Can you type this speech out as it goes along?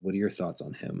What are your thoughts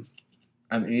on him?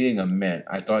 I'm eating a mint.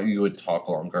 I thought you would talk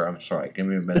longer. I'm sorry. Give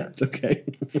me a minute. That's okay.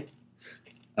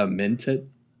 A minted?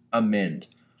 A mint.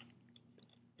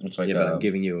 It's like but I'm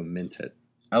giving you a minted.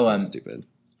 Oh, That's stupid.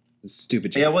 It's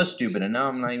stupid. Yeah, it was stupid, and now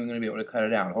I'm not even going to be able to cut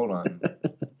it out. Hold on.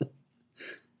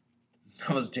 That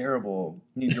was terrible.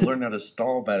 You need to learn how to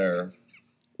stall better.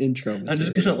 Intro. I'm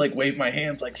just going to wave my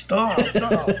hands like, stop.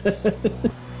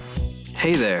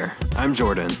 Hey there, I'm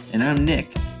Jordan. And I'm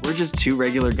Nick. We're just two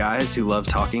regular guys who love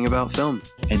talking about film.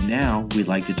 And now we'd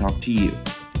like to talk to you.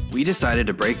 We decided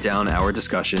to break down our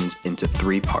discussions into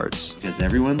 3 parts. Because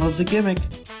everyone loves a gimmick.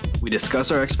 We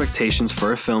discuss our expectations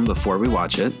for a film before we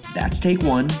watch it. That's take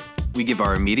 1. We give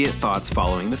our immediate thoughts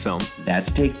following the film.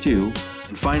 That's take 2.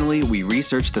 And finally, we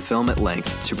research the film at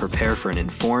length to prepare for an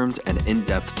informed and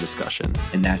in-depth discussion.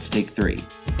 And that's take 3.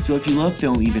 So if you love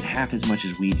film even half as much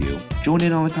as we do, join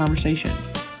in on the conversation.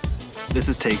 This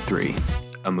is Take 3,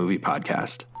 a movie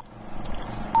podcast.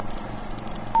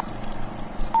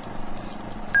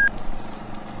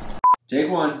 Take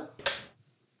 1.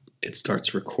 It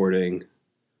starts recording,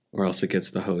 or else it gets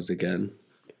the hose again.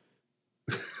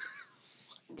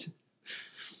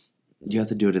 You have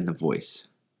to do it in the voice.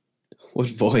 What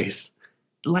voice?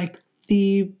 Like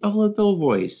the Buffalo Bill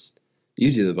voice.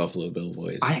 You do the Buffalo Bill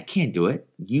voice. I can't do it.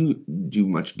 You do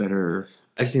much better.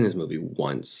 I've seen this movie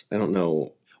once. I don't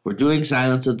know. We're doing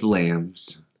Silence of the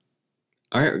Lambs.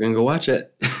 All right, we're going to go watch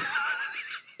it.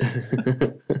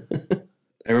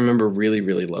 I remember really,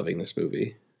 really loving this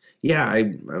movie. Yeah,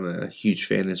 I'm a huge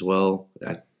fan as well.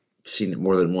 I've seen it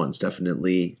more than once,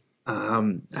 definitely.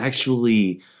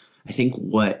 Actually, I think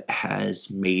what has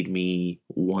made me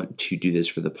want to do this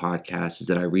for the podcast is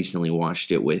that I recently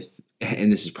watched it with,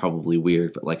 and this is probably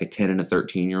weird, but like a 10 and a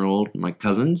 13-year-old, my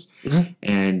cousins. Mm-hmm.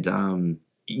 And,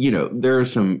 there are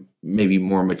some maybe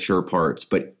more mature parts,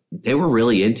 but they were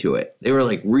really into it. They were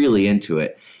like really into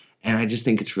it. And I just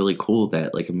think it's really cool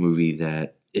that like a movie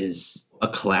that is a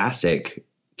classic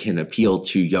can appeal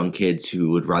to young kids who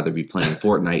would rather be playing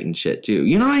Fortnite and shit too.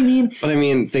 You know what I mean? But I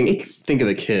mean, think of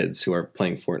the kids who are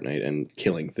playing Fortnite and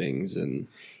killing things and...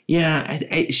 Yeah,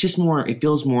 it's just more, it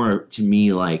feels more to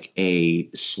me like a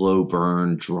slow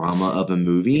burn drama of a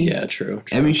movie. Yeah, true.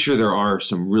 I mean, sure, there are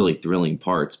some really thrilling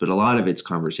parts, but a lot of it's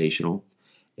conversational.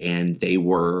 And they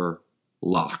were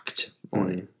locked on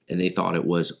it. And they thought it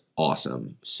was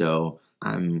awesome. So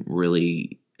I'm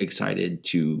really excited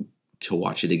to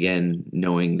watch it again,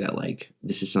 knowing that like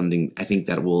this is something I think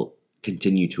that will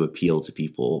continue to appeal to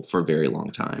people for a very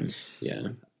long time. Yeah.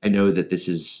 I know that this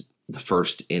is the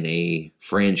first in a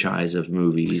franchise of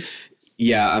movies.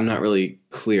 Yeah, I'm not really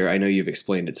clear. I know you've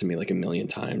explained it to me like a million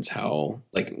times how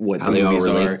the movies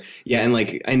are. Yeah, and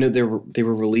like I know they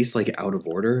were released like out of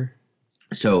order.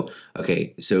 So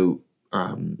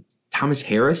Thomas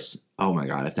Harris, oh my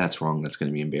God, if that's wrong, that's going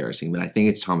to be embarrassing. But I think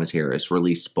it's Thomas Harris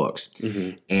released books.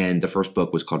 Mm-hmm. And the first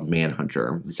book was called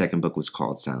Manhunter. The second book was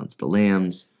called Silence of the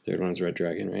Lambs. Third one was Red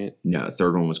Dragon, right? No, the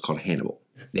third one was called Hannibal.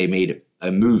 They made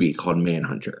a movie called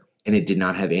Manhunter. And it did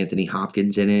not have Anthony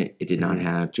Hopkins in it. It did not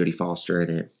have Jodie Foster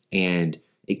in it. And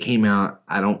it came out,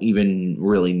 I don't even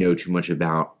really know too much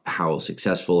about how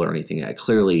successful or anything.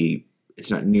 Clearly, it's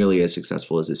not nearly as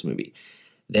successful as this movie.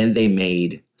 Then they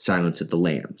made Silence of the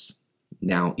Lambs.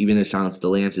 Now, even though Silence of the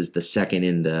Lambs is the second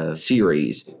in the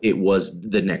series, it was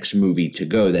the next movie to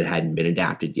go that hadn't been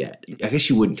adapted yet. I guess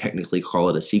you wouldn't technically call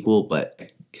it a sequel, but I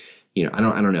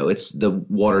don't know. It's the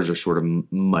waters are sort of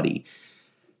muddy.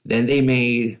 Then they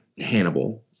made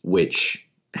Hannibal, which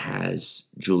has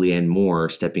Julianne Moore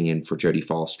stepping in for Jodie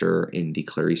Foster in the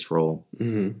Clarice role.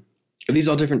 Mm-hmm. Are these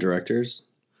all different directors?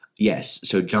 Yes.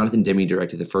 So Jonathan Demme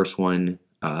directed the first one.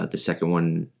 The second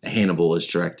one, Hannibal, is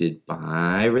directed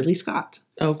by Ridley Scott.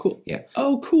 Oh, cool. Yeah.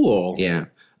 Oh, cool. Yeah.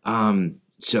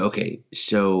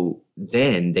 So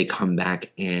then they come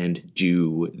back and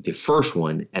do the first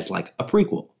one as like a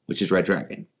prequel, which is Red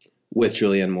Dragon. With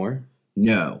Julianne Moore?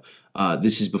 No.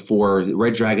 This is before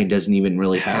Red Dragon doesn't even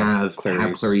really have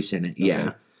Clarice in it. Okay.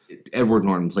 Yeah. Edward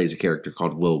Norton plays a character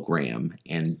called Will Graham,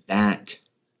 and that...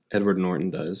 Edward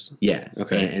Norton does? Yeah.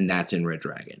 Okay. And that's in Red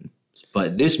Dragon.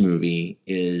 But this movie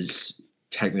is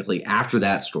technically after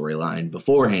that storyline,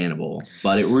 before Hannibal,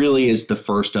 but it really is the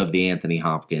first of the Anthony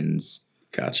Hopkins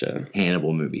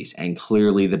Hannibal movies, and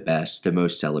clearly the best, the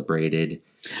most celebrated.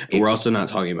 We're also not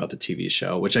talking about the TV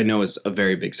show, which I know is a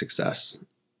very big success.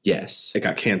 Yes. It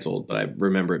got canceled, but I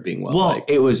remember it being well-liked.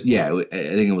 It was, I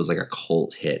think it was like a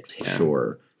cult hit for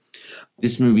sure.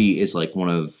 This movie is like one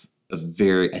of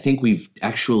I think we've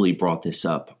actually brought this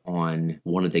up on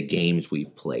one of the games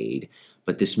we've played,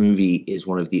 but this movie is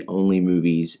one of the only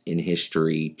movies in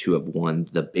history to have won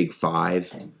the Big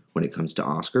Five, when it comes to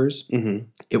Oscars. Mm-hmm.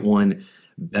 It won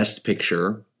Best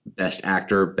Picture, Best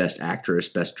Actor, Best Actress,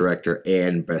 Best Director,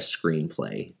 and Best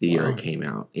Screenplay the year it came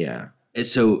out. Yeah. And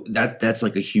so that's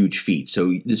like a huge feat.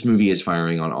 So this movie is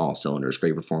firing on all cylinders.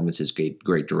 Great performances,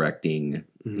 great directing,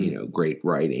 great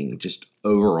writing. Just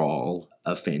overall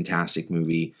a fantastic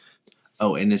movie.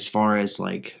 Oh, and as far as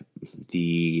like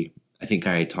I think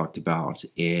I talked about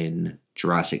in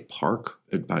Jurassic Park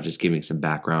about just giving some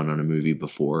background on a movie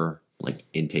before, like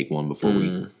in take one before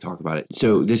we talk about it.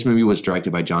 So this movie was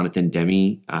directed by Jonathan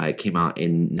Demme. It came out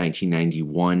in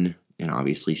 1991 and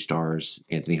obviously stars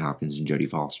Anthony Hopkins and Jodie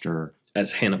Foster.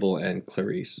 As Hannibal and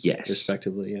Clarice, yes,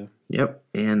 respectively, yeah. Yep,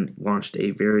 and launched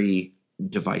a very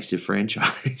divisive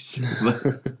franchise.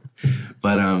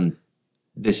 but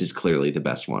this is clearly the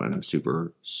best one, and I'm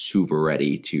super, super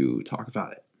ready to talk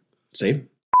about it. Same.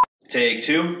 Take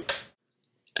two.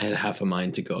 I had half a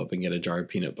mind to go up and get a jar of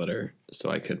peanut butter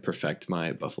so I could perfect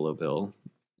my Buffalo Bill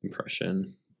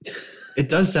impression. It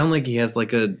does sound like he has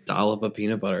like a dollop of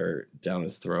peanut butter down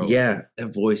his throat. Yeah,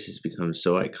 that voice has become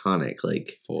so iconic.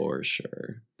 Like, for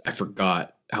sure. I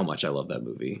forgot how much I love that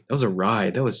movie. That was a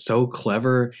ride. That was so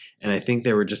clever. And I think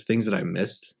there were just things that I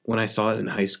missed when I saw it in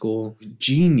high school.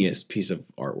 Genius piece of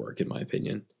artwork, in my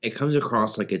opinion. It comes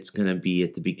across like it's going to be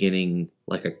at the beginning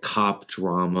like a cop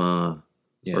drama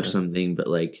or something, but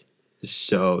like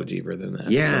so deeper than that.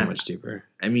 Yeah. So much deeper.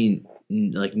 I mean,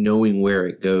 like knowing where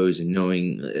it goes and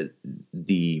knowing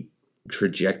the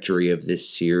trajectory of this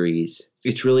series,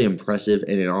 it's really impressive.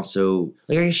 And it also,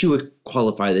 like, I guess you would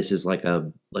qualify this as like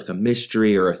a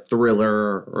mystery or a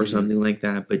thriller or something like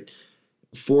that. But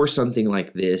for something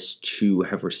like this to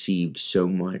have received so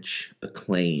much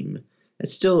acclaim,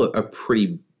 it's still a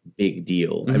pretty big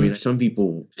deal. I mean, some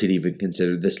people could even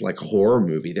consider this like a horror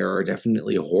movie. There are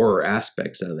definitely horror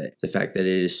aspects of it. The fact that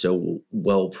it is so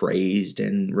well praised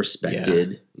and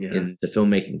respected in the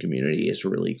filmmaking community is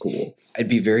really cool. I'd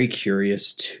be very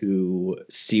curious to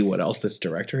see what else this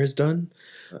director has done.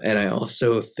 And I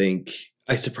also think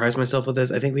I surprised myself with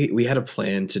this. I think we had a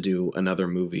plan to do another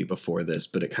movie before this,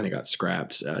 but it kind of got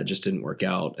scrapped. Just didn't work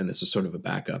out, and this was sort of a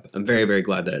backup. I'm very, very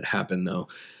glad that it happened, though.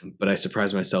 But I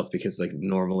surprised myself because, like,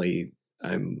 normally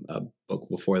I'm a book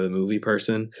before the movie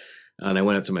person, and I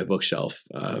went up to my bookshelf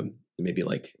maybe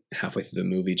like halfway through the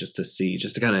movie just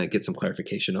to kind of get some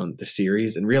clarification on the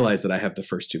series and realize that I have the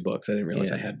first two books. I didn't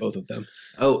realize I had both of them.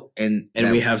 Oh, and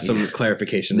we have some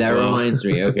clarification that as well. Reminds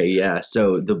me. Okay, yeah.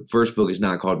 So the first book is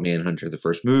not called Manhunter. The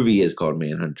first movie is called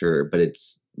Manhunter, but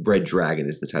it's Red Dragon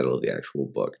is the title of the actual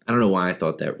book. I don't know why I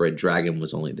thought that Red Dragon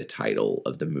was only the title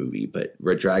of the movie, but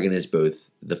Red Dragon is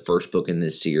both the first book in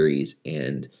this series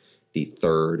and the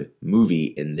third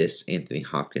movie in this Anthony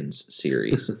Hopkins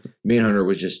series. Manhunter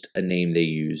was just a name they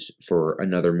use for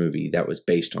another movie that was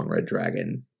based on Red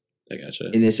Dragon. I gotcha.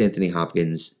 In this Anthony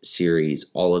Hopkins series,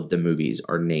 all of the movies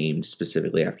are named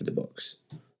specifically after the books.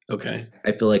 Okay.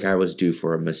 I feel like I was due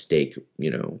for a mistake,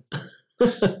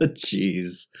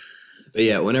 Jeez. But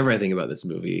yeah, whenever I think about this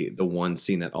movie, the one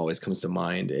scene that always comes to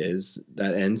mind is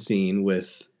that end scene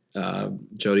with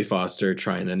Jodie Foster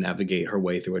trying to navigate her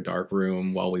way through a dark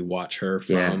room while we watch her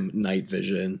from night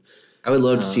vision. I would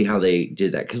love to see how they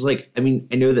did that. Because, like, I mean,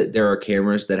 I know that there are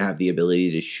cameras that have the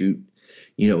ability to shoot,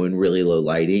 in really low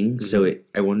lighting. Mm-hmm. So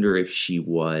I wonder if she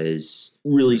was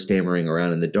really stammering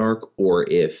around in the dark or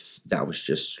if that was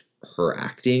just her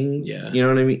acting. Yeah. You know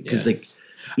what I mean? Because, like,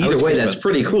 either way, that's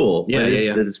pretty cool. Yeah,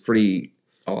 That is pretty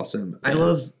awesome.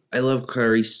 Yeah. I love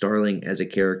Clarice Starling as a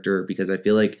character because I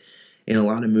feel like in a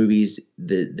lot of movies,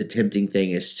 the tempting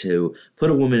thing is to put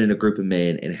a woman in a group of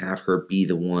men and have her be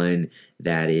the one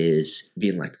that is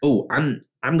being like, "Oh, I'm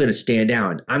going to stand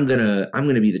down. I'm going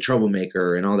to be the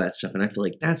troublemaker," and all that stuff. And I feel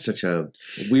like that's such a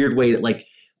weird way to, like,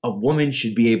 a woman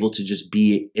should be able to just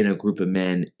be in a group of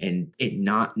men and it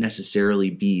not necessarily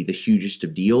be the hugest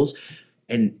of deals.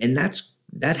 And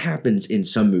that happens in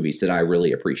some movies that I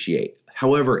really appreciate.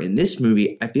 However, in this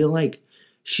movie, I feel like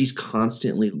she's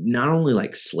constantly not only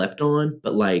like slept on,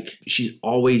 but like she's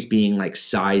always being like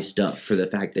sized up for the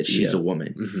fact that she's a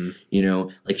woman. Mm-hmm.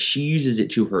 Like she uses it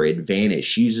to her advantage.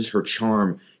 She uses her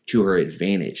charm to her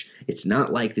advantage. It's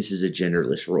not like this is a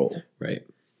genderless role. Right.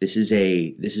 This is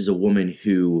a woman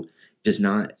who does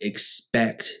not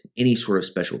expect any sort of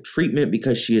special treatment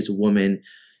because she is a woman,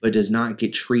 but does not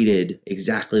get treated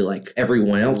exactly like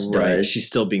everyone else does. She's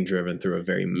still being driven through a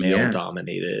very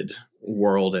male-dominated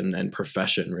world and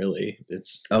profession, really.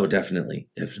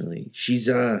 Definitely. She's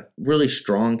a really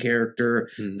strong character,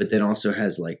 but then also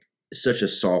has like such a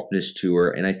softness to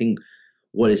her. And I think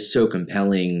what is so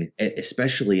compelling,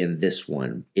 especially in this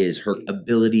one, is her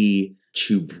ability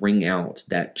to bring out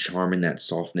that charm and that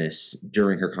softness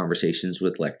during her conversations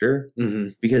with Lecter. Mm-hmm.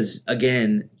 Because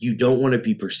again, you don't want to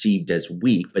be perceived as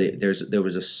weak, but there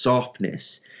was a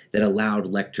softness that allowed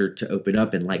Lecter to open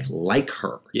up and like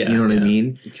her. Yeah, you know what I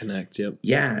mean? Connect. Yep.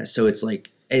 Yeah. So it's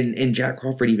like, and Jack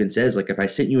Crawford even says, like, if I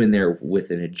sent you in there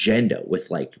with an agenda, with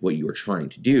like what you were trying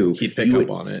to do, he'd pick up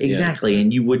on it. Exactly,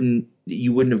 and you wouldn't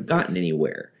have gotten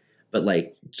anywhere. But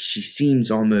like, she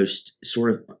seems almost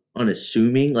sort of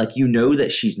unassuming. Like, you know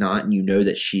that she's not, and you know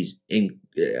that she's a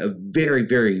very,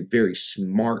 very, very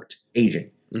smart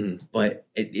agent. Mm-hmm. But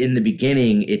in the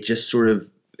beginning, it just sort of,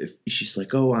 she's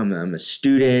like, oh, I'm a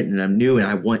student and I'm new,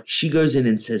 and she goes in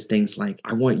and says things like,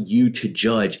 I want you to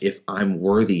judge if I'm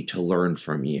worthy to learn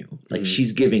from you. Like,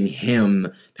 she's giving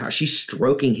him power. She's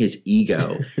stroking his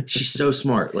ego. She's so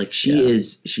smart. Like, she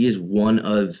is one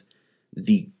of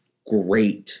the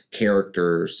great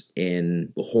characters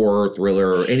in horror,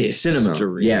 thriller, and cinema.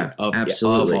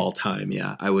 Absolutely. Of all time.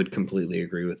 Yeah, I would completely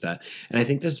agree with that. And I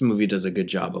think this movie does a good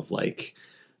job of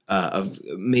of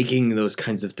making those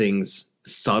kinds of things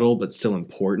subtle but still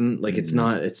important. Like, it's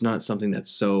not something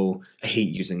that's so, I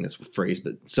hate using this phrase,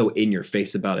 but so in your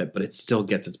face about it, but it still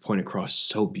gets its point across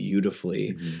so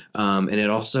beautifully. And it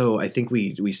also, I think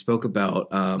we spoke about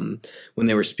when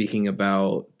they were speaking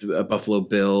about Buffalo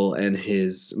Bill and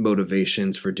his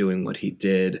motivations for doing what he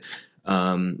did.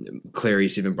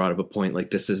 Clarice even brought up a point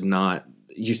like, this is not,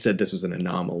 you said this was an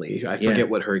anomaly. I forget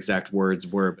what her exact words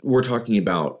were. We're talking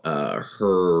about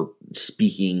her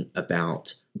speaking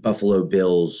about Buffalo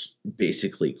Bill's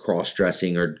basically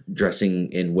cross-dressing or dressing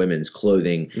in women's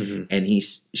clothing. And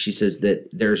she says that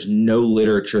there's no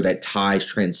literature that ties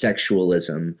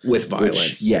transsexualism with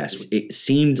violence. Yes, it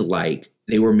seemed like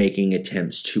they were making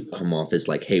attempts to come off as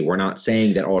like, hey, we're not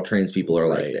saying that all trans people are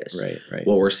like this. Right.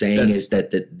 What we're saying is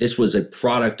that this was a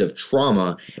product of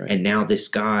trauma, and now this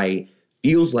guy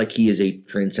feels like he is a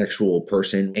transsexual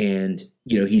person, and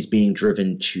he's being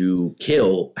driven to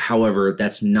kill. However,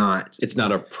 it's not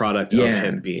a product of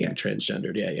him being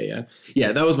transgendered.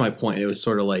 Yeah. That was my point. It was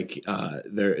sort of like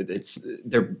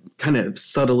they're kind of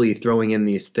subtly throwing in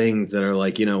these things that are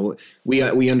like,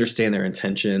 we understand their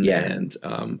intention, and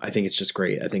I think it's just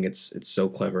great. I think it's so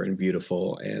clever and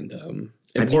beautiful and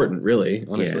important, really.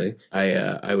 Honestly,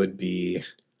 I would be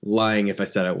lying if I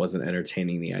said I wasn't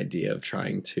entertaining the idea of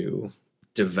trying to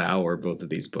devour both of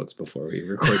these books before we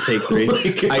record take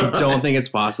 3. I don't think it's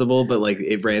possible, but like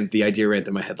the idea ran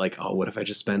through my head like, oh, what if I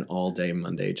just spent all day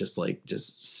Monday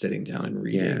just sitting down and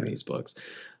reading these books.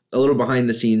 A little behind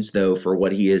the scenes, though, for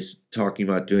what he is talking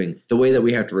about doing. The way that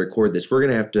we have to record this, we're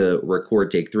going to have to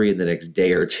record take 3 in the next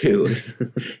day or two.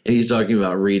 And he's talking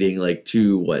about reading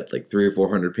 300 or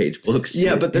 400 page books.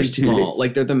 Yeah, but they're small.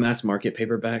 Like, they're the mass market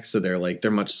paperbacks, so they're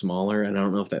much smaller, and I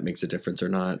don't know if that makes a difference or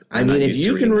not. I mean, if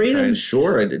you can read them,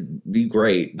 sure, it'd be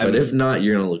great. But if not,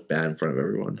 you're going to look bad in front of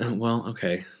everyone. Well,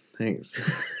 okay. Thanks.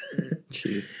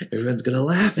 Jeez. Everyone's going to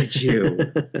laugh at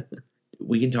you.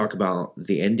 We can talk about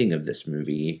the ending of this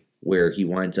movie where he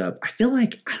winds up. I feel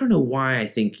like, I don't know why, I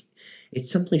think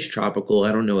it's someplace tropical.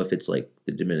 I don't know if it's like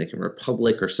the Dominican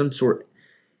Republic or some sort.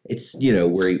 It's,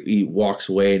 where he walks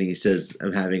away and he says,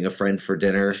 I'm having a friend for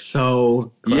dinner.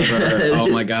 So clever. Yeah. Oh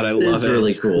my God, I love it. It's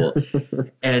really cool.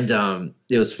 And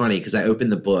it was funny because I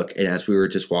opened the book, and as we were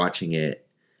just watching it,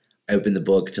 I opened the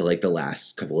book to the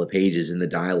last couple of pages in the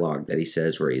dialogue that he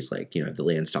says, where he's like, if the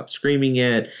land stopped screaming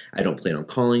yet, I don't plan on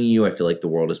calling you. I feel like the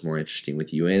world is more interesting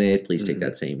with you in it. Please take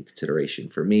that same consideration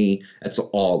for me. That's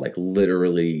all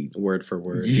literally word for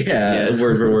word. Yeah,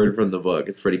 word for word from the book.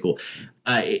 It's pretty cool.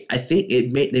 I think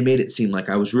they made it seem like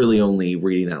I was really only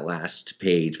reading that last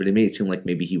page, but it made it seem like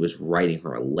maybe he was writing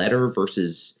her a letter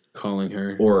versus calling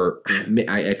her, or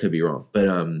I could be wrong, but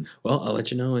well, I'll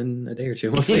let you know in a day or two.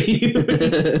 We'll see.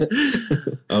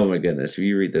 Oh my goodness, will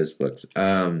you read those books?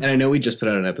 And I know we just put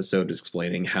out an episode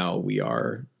explaining how we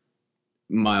are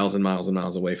miles and miles and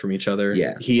miles away from each other.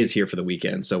 Yeah, he is here for the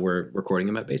weekend, so we're recording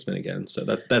him at Basement again. So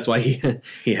that's why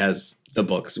he has the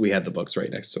books. We had the books right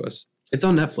next to us. It's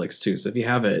on Netflix too, so if you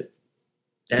have it.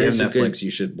 If you have Netflix,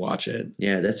 you should watch it.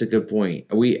 Yeah, that's a good point.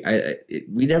 We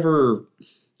never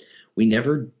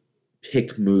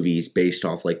pick movies based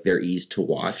off their ease to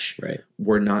watch. Right.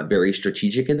 We're not very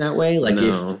strategic in that way.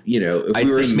 No. If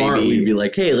we were smart, we'd be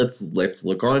like, hey, let's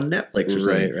look on Netflix or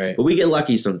something. Right. But we get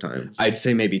lucky sometimes. I'd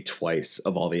say maybe twice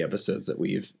of all the episodes that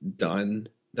we've done,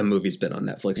 the movie's been on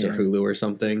Netflix or Hulu or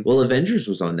something. Well, Avengers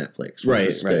was on Netflix.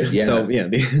 Right. Yeah. So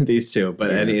these two.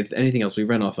 But anything else, we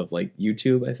ran off of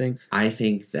YouTube, I think. I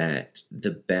think that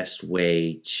the best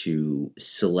way to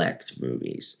select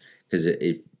movies, because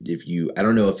if you, I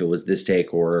don't know if it was this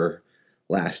take or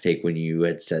last take when you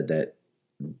had said that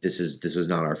this was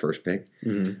not our first pick.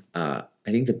 Mm-hmm. I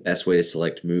think the best way to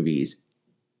select movies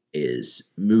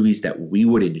is movies that we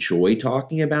would enjoy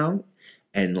talking about,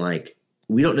 and like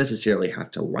we don't necessarily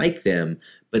have to like them,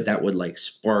 but that would like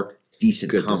spark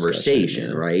decent Good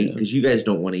conversation, right? Because you guys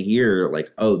don't want to hear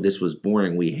like, oh, this was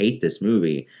boring, we hate this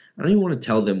movie. I don't even want to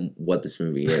tell them what this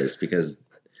movie is because,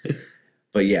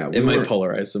 but yeah, it might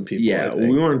polarize some people. Yeah,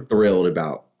 we weren't thrilled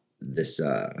about this.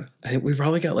 I think we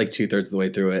probably got like 2/3 of the way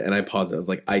through it, and I paused it. I was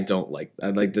like, I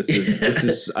like this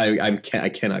is I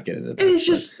cannot get into this. And it's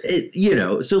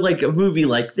just so like a movie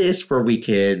like this where we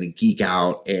can geek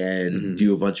out and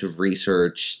do a bunch of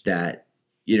research that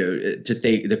to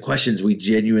think the questions we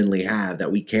genuinely have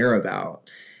that we care about,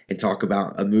 and talk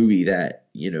about a movie that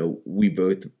we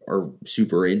both are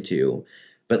super into.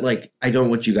 But like, I don't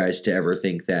want you guys to ever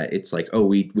think that it's like, oh,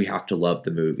 we have to love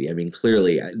the movie. I mean,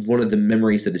 clearly, one of the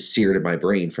memories that is seared in my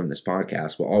brain from this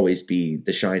podcast will always be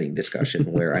the Shining discussion,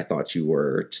 where I thought you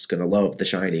were just gonna love the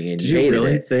Shining and you hated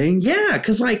really it. Think? Yeah,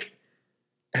 because like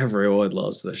everyone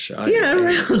loves the Shining. Yeah,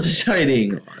 everyone loves the Shining.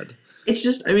 God. It's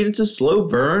just, I mean, it's a slow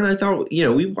burn. I thought,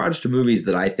 we've watched movies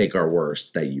that I think are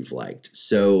worse that you've liked.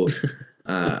 So,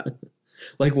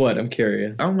 like what? I'm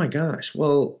curious. Oh my gosh.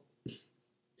 Well,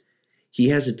 he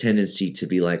has a tendency to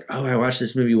be like, oh, I watched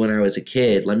this movie when I was a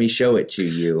kid. Let me show it to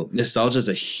you. Nostalgia is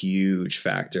a huge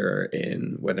factor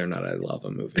in whether or not I love a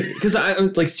movie. Because I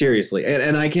was like, seriously.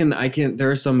 And I can,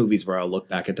 there are some movies where I'll look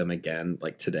back at them again,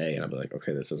 like today, and I'll be like,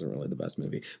 okay, this isn't really the best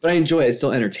movie. But I enjoy it. It's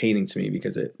still entertaining to me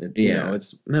because it's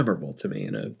it's memorable to me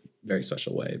in a very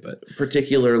special way. But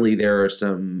particularly, there are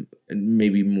some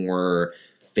maybe more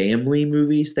family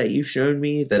movies that you've shown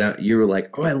me that you were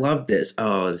like, oh, I love this.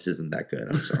 Oh, this isn't that good.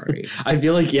 I'm sorry. I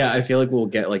feel like we'll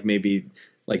get like maybe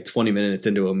like 20 minutes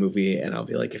into a movie and I'll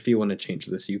be like, if you want to change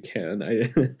this, you can.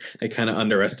 I kind of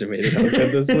underestimated how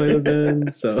good this might have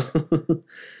been. So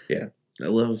yeah, I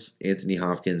love Anthony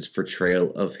Hopkins'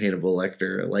 portrayal of Hannibal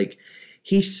Lecter. Like,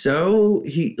 he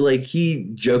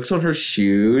jokes on her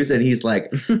shoes and he's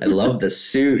like, I love the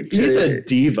suit. He's a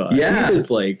diva. Yeah.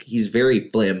 He's very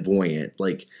flamboyant.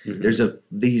 Like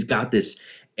he's got this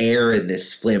air and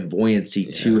this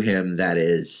flamboyancy to him that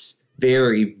is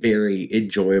very, very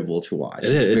enjoyable to watch.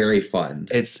 It's very fun.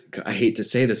 I hate to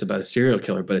say this about a serial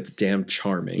killer, but it's damn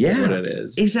charming is what it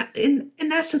is. Exactly.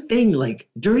 And that's the thing, like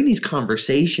during these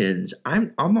conversations,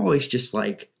 I'm always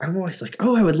like,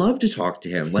 oh, I would love to talk to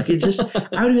him. Like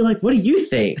I would be like, what do you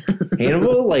think?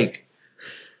 Hannibal? Like,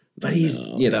 but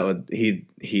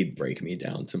he'd break me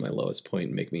down to my lowest point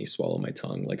and make me swallow my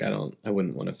tongue. Like I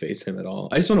wouldn't want to face him at all.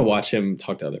 I just want to watch him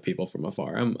talk to other people from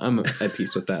afar. I'm at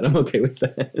peace with that. I'm okay with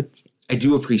that. I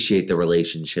do appreciate the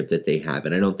relationship that they have,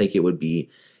 and I don't think it would be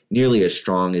nearly as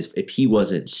strong as if he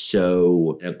wasn't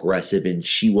so aggressive and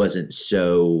she wasn't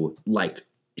so like,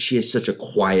 she has such a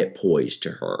quiet poise to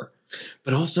her.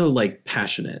 But also like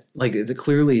passionate. Like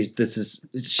clearly she's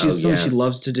something she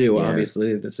loves to do. Yeah.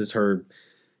 Obviously, this is her.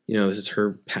 This is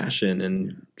her passion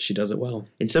and she does it well.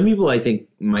 And some people, I think,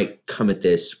 might come at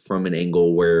this from an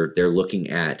angle where they're looking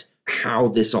at how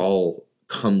this all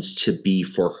comes to be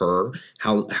for her,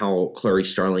 how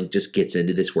Clarice Starling just gets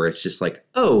into this where it's just like,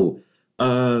 oh,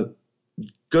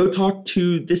 go talk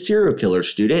to the serial killer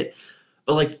student.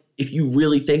 But like, if you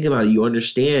really think about it, you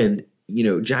understand,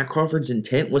 Jack Crawford's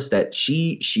intent was that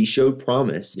she showed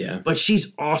promise. Yeah. But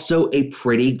she's also a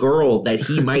pretty girl that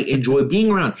he might enjoy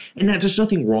being around. And that there's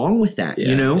nothing wrong with that,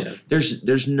 Yeah.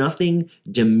 There's nothing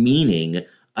demeaning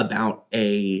about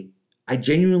I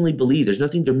genuinely believe there's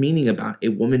nothing demeaning about a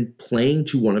woman playing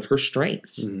to one of her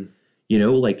strengths.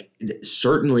 Mm-hmm.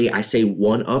 Certainly I say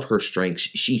one of her strengths,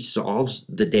 she solves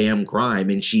the damn crime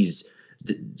and she's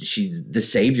the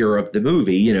savior of the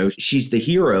movie, she's the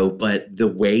hero, but the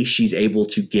way she's able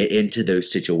to get into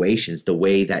those situations, the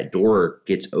way that door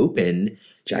gets open,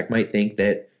 Jack might think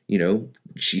that,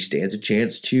 she stands a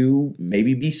chance to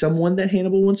maybe be someone that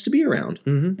Hannibal wants to be around.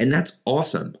 Mm-hmm. And that's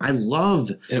awesome. I love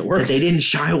that they didn't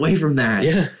shy away from that.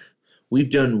 Yeah. We've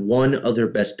done one other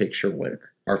Best Picture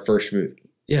winner, our first movie.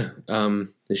 Yeah.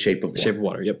 The Shape of Water. Shape of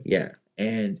Water, yep. Yeah.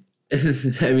 And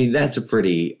I mean, I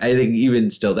think even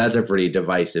still, that's a pretty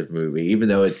divisive movie, even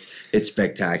though it's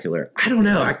spectacular. I don't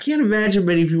know. I can't imagine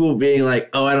many people being like,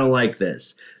 oh, I don't like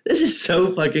this. This is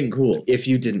so fucking cool. If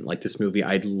you didn't like this movie,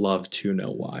 I'd love to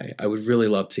know why. I would really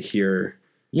love to hear.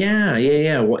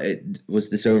 Yeah. Was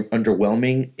this so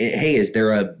underwhelming? Hey, is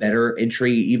there a better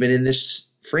entry even in this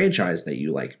franchise that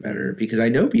you like better? Because I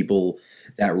know people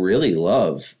that really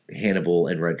love Hannibal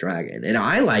and Red Dragon. And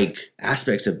I like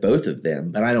aspects of both of them,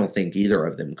 but I don't think either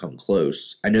of them come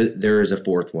close. I know there is a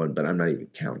fourth one, but I'm not even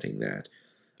counting that.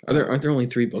 Aren't there only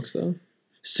 3 books, though?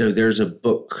 So there's a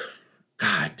book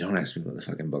God, don't ask me about the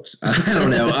fucking books. I don't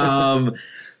know.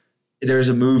 There's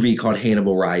a movie called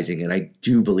Hannibal Rising, and I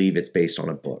do believe it's based on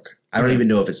a book. I don't even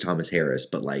know if it's Thomas Harris,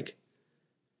 but like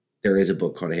there is a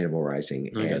book called Hannibal Rising,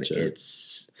 and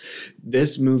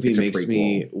this movie makes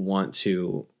me want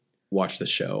to watch the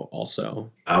show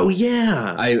also. Oh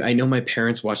yeah. I know my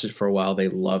parents watched it for a while. They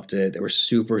loved it. They were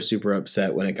super, super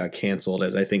upset when it got canceled,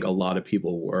 as I think a lot of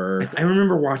people were. I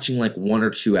remember watching like 1 or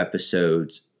 2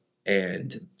 episodes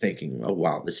and thinking, oh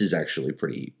wow, this is actually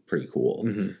pretty cool.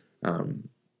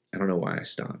 I don't know why I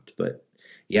stopped, but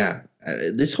yeah,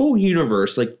 this whole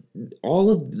universe, like all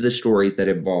of the stories that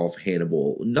involve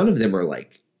Hannibal, none of them are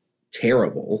like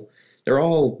terrible. They're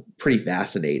all pretty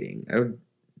fascinating. I would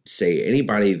say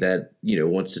anybody that,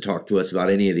 wants to talk to us about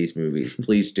any of these movies,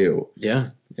 please do.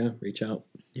 Yeah, reach out.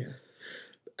 Yeah.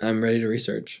 I'm ready to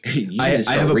research. I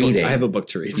have a book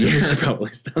to read, so we should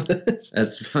probably stop this.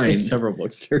 That's fine. I have several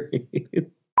books to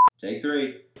read. Take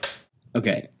 3.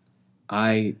 Okay.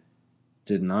 I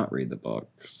did not read the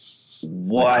books.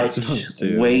 What?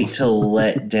 Wait to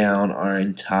let down our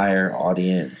entire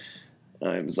audience.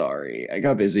 I'm sorry. I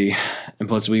got busy. And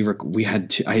plus I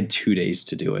had 2 days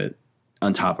to do it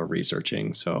on top of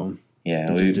researching, so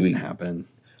yeah, it just didn't happen.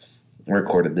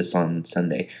 Recorded this on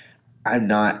Sunday. I'm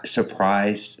not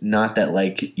surprised, not that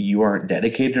like you aren't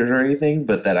dedicated or anything,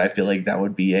 but that I feel like that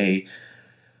would be a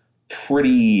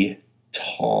pretty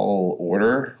tall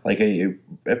order, like a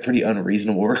pretty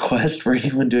unreasonable request for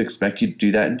anyone to expect you to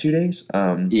do that in 2 days.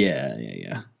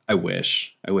 Yeah. I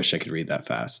wish I could read that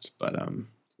fast, but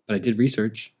I did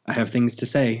research. I have things to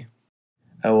say.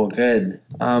 Oh, well, good.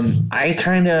 I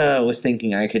kind of was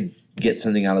thinking I could get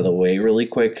something out of the way really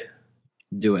quick.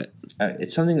 Do it.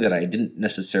 It's something that I didn't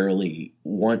necessarily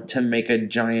want to make a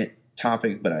giant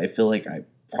topic, but I feel like I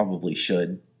probably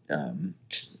should. I'm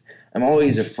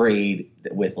always afraid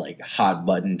that with like hot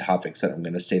button topics that I'm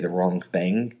going to say the wrong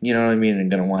thing. You know what I mean? I'm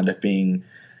going to wind up being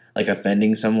like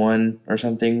offending someone or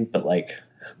something. But like,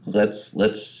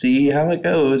 let's see how it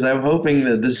goes. I'm hoping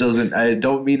that this doesn't. I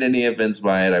don't mean any offense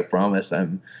by it. I promise.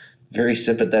 I'm very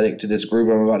sympathetic to this group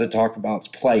I'm about to talk about's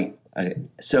plight.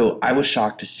 So I was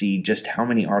shocked to see just how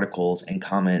many articles and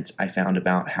comments I found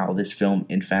about how this film,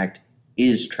 in fact,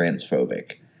 is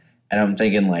transphobic. And I'm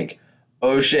thinking like,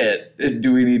 oh shit,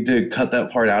 do we need to cut that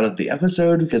part out of the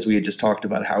episode? Because we had just talked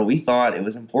about how we thought it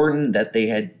was important that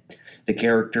the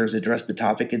characters address the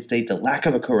topic and state the lack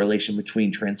of a correlation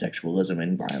between transsexualism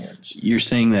and violence. You're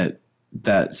saying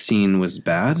that scene was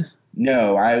bad?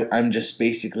 No, I'm just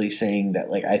basically saying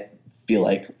that like I feel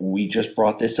like we just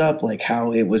brought this up, like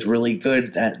how it was really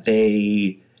good that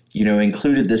they,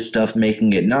 included this stuff,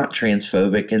 making it not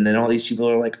transphobic, and then all these people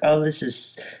are like, oh,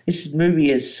 this movie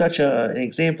is such an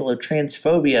example of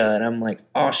transphobia, and I'm like,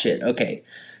 oh shit, okay.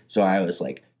 So I was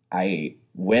like, I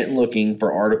went looking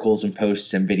for articles and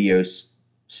posts and videos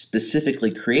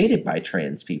specifically created by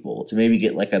trans people to maybe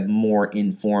get like a more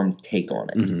informed take on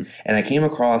it. And I came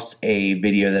across a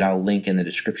video that I'll link in the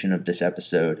description of this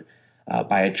episode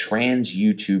by a trans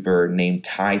YouTuber named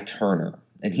Ty Turner.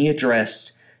 And he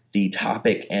addressed the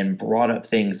topic and brought up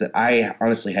things that I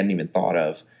honestly hadn't even thought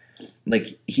of.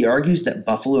 Like, he argues that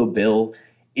Buffalo Bill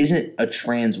isn't a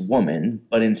trans woman,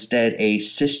 but instead a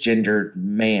cisgendered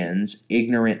man's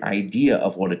ignorant idea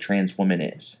of what a trans woman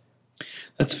is.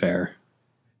 That's fair.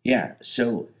 Yeah,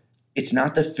 so it's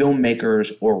not the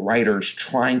filmmakers or writers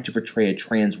trying to portray a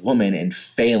trans woman and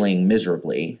failing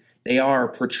miserably. They are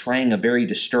portraying a very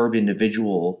disturbed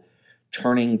individual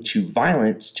turning to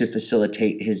violence to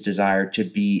facilitate his desire to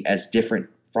be as different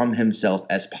from himself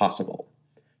as possible.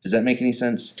 Does that make any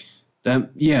sense?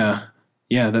 Yeah,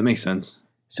 that makes sense.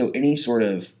 So any sort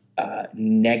of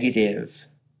negative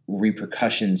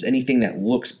repercussions, anything that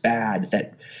looks bad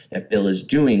that Bill is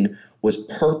doing was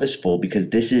purposeful, because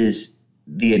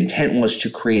the intent was to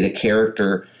create a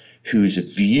character whose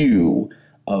view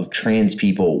of trans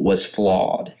people was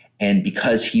flawed. And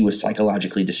because he was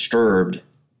psychologically disturbed,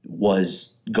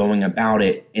 was going about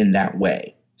it in that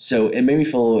way. So it made me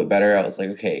feel a little bit better. I was like,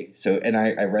 okay. So, and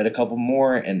I read a couple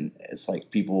more, and it's like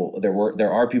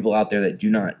there are people out there that do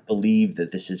not believe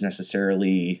that this is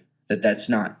necessarily, that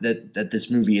this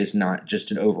movie is not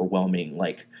just an overwhelming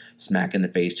like smack in the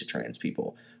face to trans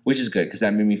people, which is good, because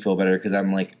that made me feel better, because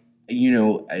I'm like,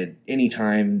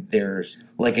 anytime there's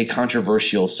like a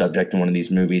controversial subject in one of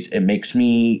these movies, it makes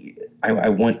me, I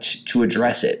want to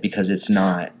address it, because it's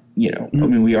not, I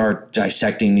mean, we are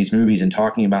dissecting these movies and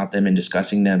talking about them and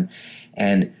discussing them.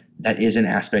 And that is an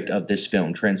aspect of this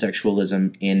film,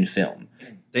 transsexualism in film.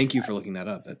 Thank you for looking that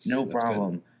up. That's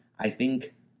problem. Good. I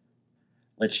think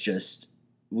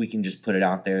we can just put it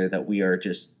out there that we are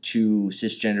just two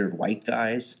cisgendered white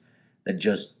guys that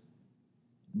just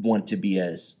want to be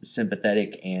as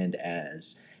sympathetic and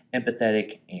as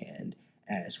empathetic and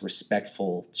as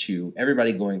respectful to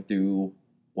everybody going through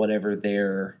whatever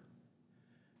their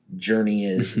journey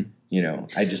is.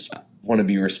 I just want to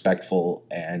be respectful,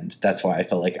 and that's why I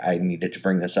felt like I needed to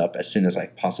bring this up as soon as I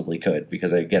possibly could,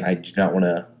 because again, I do not want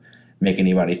to make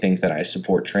anybody think that I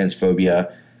support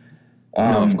transphobia.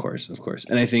 No, of course.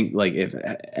 And I think like if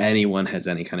anyone has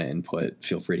any kind of input,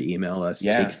 feel free to email us,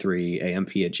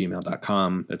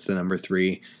 take3amp@gmail.com. That's the number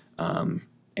 3.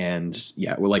 And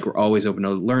yeah, we're always open to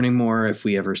learning more. If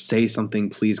we ever say something,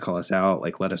 please call us out.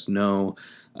 Like, let us know.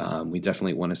 We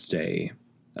definitely want to stay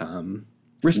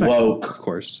respectful, woke, of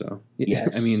course. So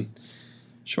yes. I mean,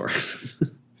 sure.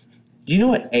 Do you know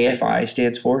what AFI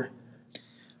stands for?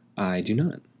 I do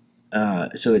not.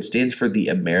 So it stands for the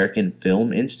American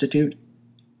Film Institute.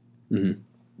 Mm-hmm.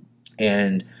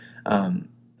 And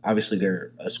obviously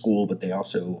they're a school, but they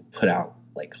also put out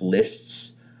like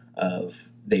lists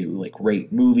of, they like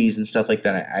rate movies and stuff like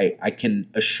that. I can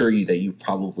assure you that you've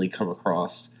probably come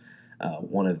across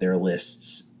one of their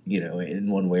lists, in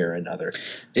one way or another.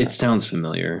 It sounds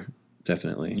familiar,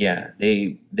 definitely. Yeah,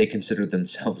 they consider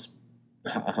themselves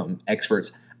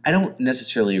experts. I don't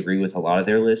necessarily agree with a lot of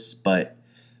their lists, but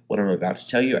what I'm about to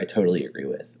tell you, I totally agree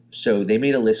with. So they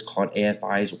made a list called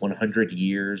AFI's 100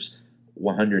 Years,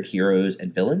 100 Heroes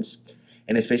and Villains.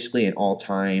 And it's basically an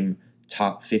all-time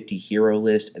top 50 hero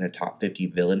list and a top 50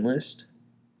 villain list.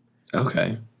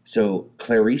 Okay. So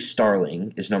Clarice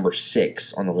Starling is number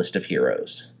 6 on the list of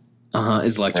heroes.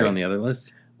 Is Lecter on the other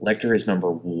list? Lecter is number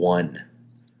 1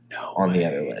 on the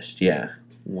other list, yeah.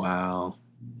 Wow.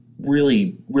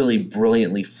 Really, really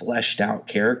brilliantly fleshed out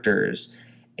characters,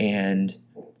 and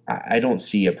I don't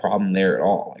see a problem there at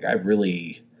all. Like, I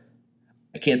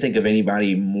can't think of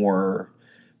anybody more,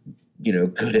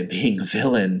 good at being a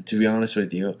villain, to be honest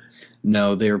with you.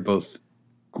 No, they're both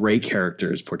great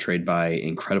characters portrayed by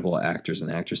incredible actors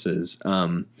and actresses.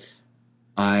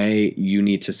 You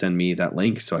need to send me that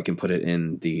link so I can put it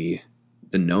in the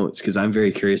notes, because I'm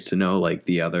very curious to know like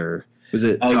the other. Was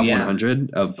it top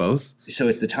 100 of both? So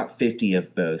it's the top 50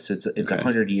 of both. So it's okay.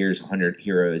 100 years, 100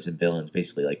 heroes and villains,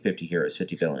 basically like 50 heroes,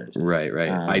 50 villains. Right.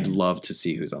 I'd love to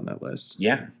see who's on that list.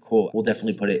 Yeah, cool. We'll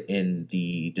definitely put it in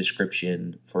the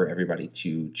description for everybody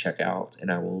to check out,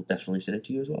 and I will definitely send it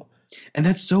to you as well. And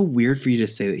that's so weird for you to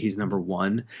say that he's number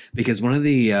 1, because one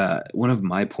of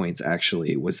my points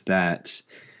actually was that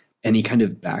any kind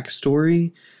of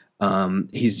backstory,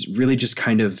 he's really just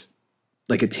kind of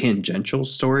like a tangential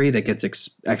story that gets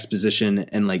exposition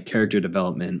and like character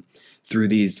development through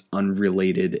these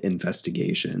unrelated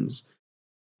investigations.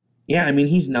 Yeah, I mean,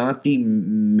 he's not the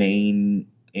main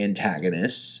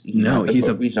antagonist. He's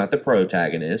not the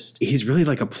protagonist. He's really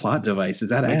like a plot device. Is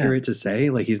that accurate to say?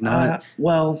 Like he's not.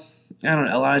 Well, I don't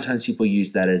know. A lot of times people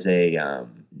use that as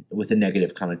with a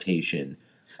negative connotation.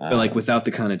 But like without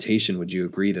the connotation, would you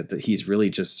agree that he's really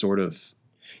just sort of?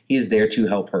 He is there to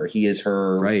help her. He is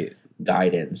her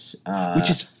guidance, which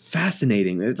is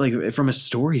fascinating. Like from a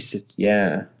story, a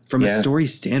story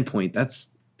standpoint,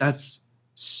 that's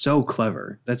so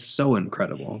clever. That's so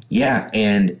incredible. Yeah,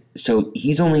 and so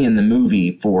he's only in the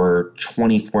movie for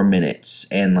 24 minutes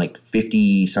and like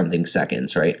 50 something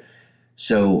seconds, right?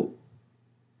 So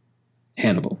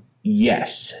Hannibal.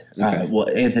 Yes. Okay.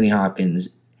 Anthony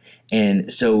Hopkins.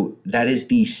 And so that is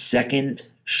the second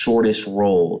shortest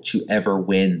role to ever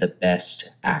win the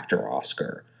Best Actor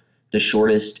Oscar. The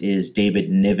shortest is David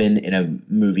Niven in a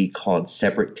movie called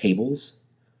Separate Tables.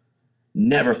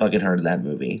 Never fucking heard of that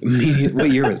movie.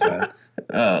 What year was that?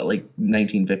 Like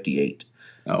 1958.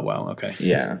 Oh, wow. Okay.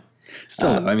 Yeah.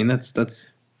 Still, I mean, that's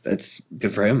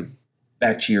good for him.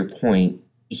 Back to your point,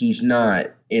 he's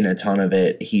not in a ton of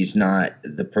it. He's not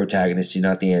the protagonist. He's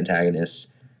not the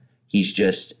antagonist. He's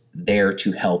just there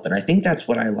to help. And I think that's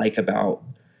what I like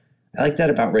that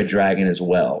about Red Dragon as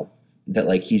well. That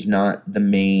like he's not the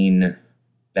main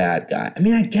bad guy. I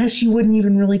mean, I guess you wouldn't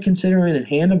even really consider it in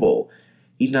Hannibal.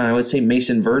 He's not. I would say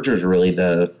Mason Verger's really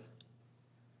the.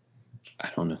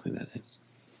 I don't know who that is.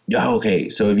 Oh, okay.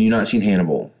 So have you not seen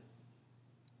Hannibal?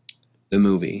 The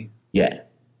movie. Yeah.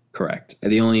 Correct.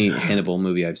 The only Hannibal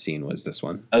movie I've seen was this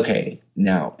one. Okay.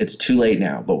 Now it's too late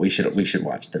now, but we should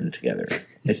watch them together.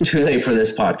 It's too late for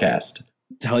this podcast.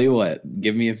 Tell you what,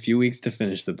 give me a few weeks to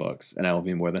finish the books, and I will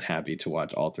be more than happy to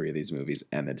watch all 3 of these movies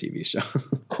and the TV show.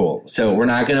 Cool. So we're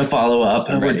not going to follow up.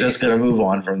 We're just going to move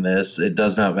on from this. It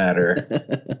does not matter.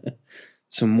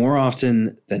 So more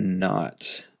often than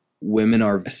not, women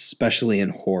are, especially in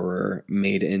horror,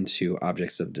 made into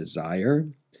objects of desire.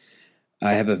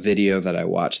 I have a video that I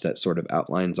watched that sort of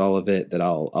outlines all of it that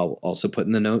I'll also put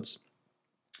in the notes.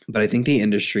 But I think the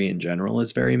industry in general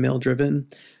is very male driven,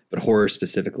 but horror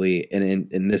specifically,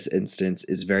 and in this instance,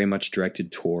 is very much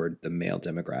directed toward the male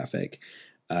demographic.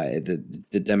 The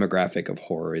demographic of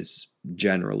horror is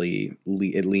generally,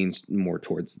 it leans more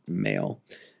towards male.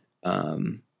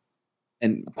 And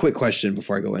quick question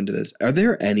before I go into this. Are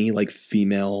there any like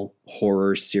female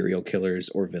horror serial killers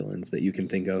or villains that you can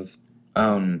think of?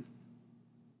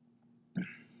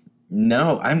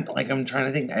 No, I'm trying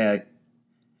to think.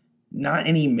 Not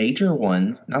any major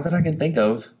ones, not that I can think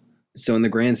of. So in the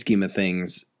grand scheme of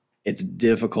things, it's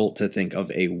difficult to think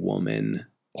of a woman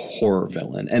horror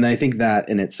villain. And I think that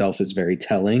in itself is very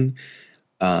telling.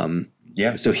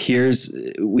 Yeah. So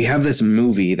we have this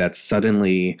movie that's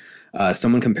suddenly,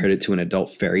 someone compared it to an adult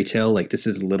fairy tale. Like, this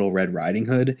is Little Red Riding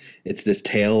Hood. It's this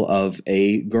tale of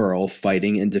a girl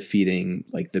fighting and defeating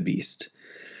like the beast.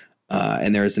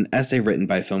 And there's an essay written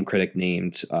by a film critic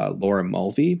named Laura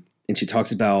Mulvey, and she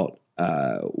talks about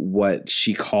what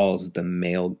she calls the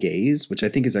male gaze, which I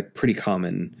think is a pretty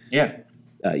common. Yeah.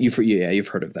 You've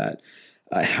heard of that.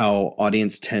 How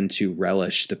audience tend to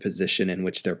relish the position in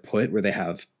which they're put, where they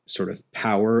have sort of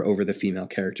power over the female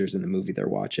characters in the movie they're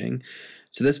watching.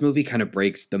 So this movie kind of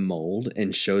breaks the mold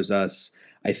and shows us,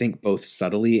 I think, both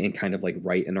subtly and kind of like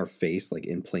right in our face, like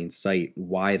in plain sight,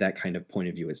 why that kind of point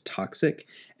of view is toxic,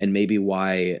 and maybe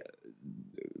why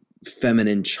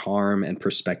feminine charm and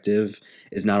perspective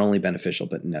is not only beneficial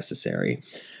but necessary.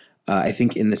 I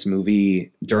think in this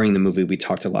movie, during the movie, we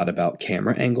talked a lot about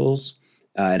camera angles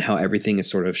and how everything is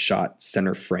sort of shot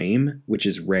center frame, which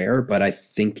is rare, but I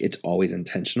think it's always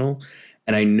intentional.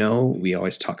 And I know we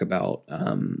always talk about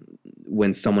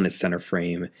when someone is center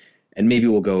frame, and maybe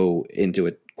we'll go into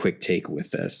a quick take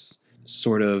with this,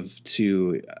 sort of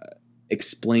to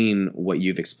explain what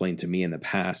you've explained to me in the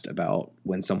past about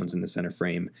when someone's in the center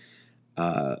frame.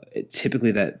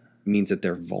 Typically that means that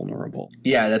they're vulnerable.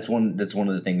 Yeah, that's one of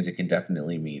the things it can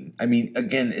definitely mean. I mean,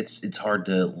 again, it's hard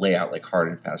to lay out like hard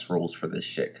and fast rules for this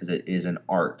shit because it is an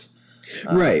art.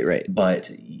 Right. But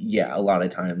yeah, a lot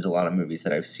of times, a lot of movies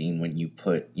that I've seen, when you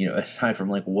put, aside from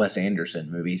like Wes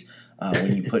Anderson movies,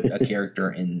 when you put a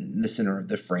character in the center of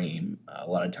the frame, a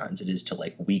lot of times it is to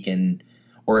like weaken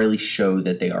or at least show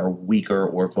that they are weaker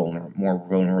or more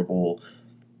vulnerable.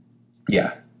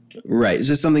 Yeah. Right. It's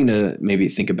just something to maybe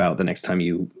think about the next time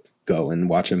you go and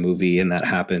watch a movie and that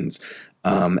happens.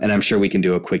 And I'm sure we can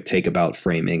do a quick take about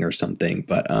framing or something,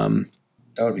 but that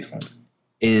would be fun.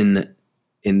 In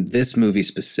this movie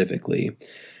specifically,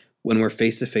 when we're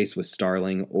face to face with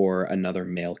Starling or another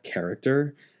male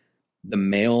character, the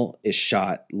male is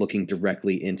shot looking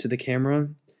directly into the camera.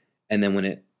 And then when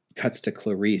it cuts to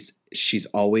Clarice, she's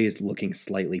always looking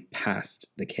slightly past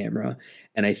the camera.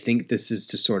 And I think this is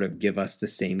to sort of give us the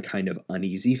same kind of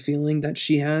uneasy feeling that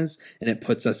she has. And it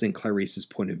puts us in Clarice's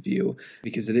point of view,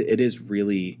 because it is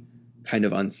really kind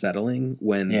of unsettling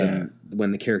when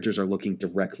the characters are looking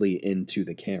directly into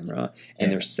the camera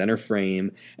and they're center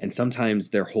frame, and sometimes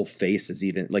their whole face is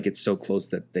even like, it's so close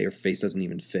that their face doesn't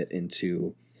even fit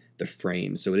into the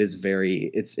frame. So it is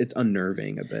it's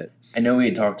unnerving a bit. I know we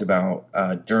had talked about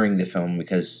during the film,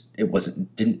 because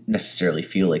it didn't necessarily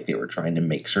feel like they were trying to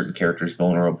make certain characters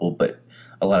vulnerable, but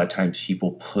a lot of times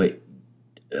people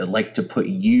like to put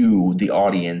you, the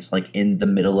audience, like in the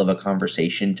middle of a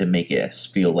conversation to make us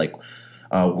feel like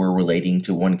we're relating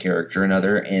to one character or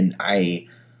another. And I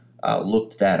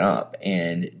looked that up,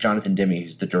 and Jonathan Demme,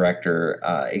 who's the director,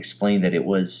 explained that it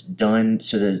was done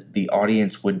so that the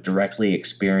audience would directly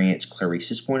experience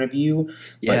Clarice's point of view,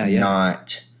 but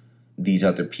not these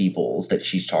other people's that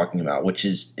she's talking about, which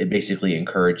is, it basically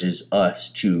encourages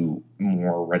us to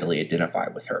more readily identify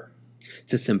with her.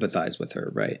 To sympathize with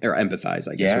her, right? Or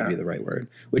empathize, I guess would be the right word.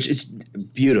 Which is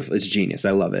beautiful. It's genius.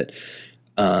 I love it.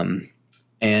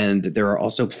 And there are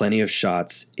also plenty of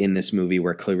shots in this movie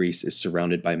where Clarice is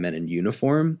surrounded by men in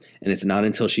uniform. And it's not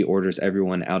until she orders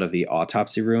everyone out of the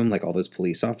autopsy room, like all those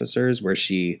police officers, where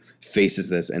she faces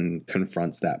this and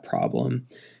confronts that problem.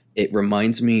 It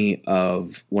reminds me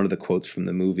of one of the quotes from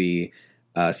the movie.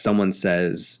 Someone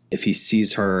says, if he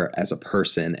sees her as a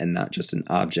person and not just an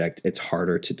object, it's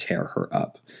harder to tear her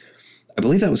up. I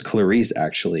believe that was Clarice,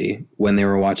 actually, when they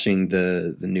were watching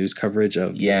the news coverage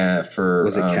of... Yeah,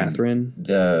 was it Catherine?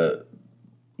 The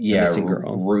missing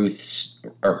girl. Ruth,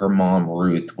 or her mom,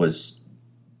 Ruth,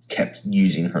 kept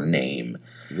using her name.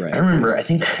 Right. I remember, I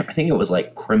think it was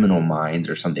like Criminal Minds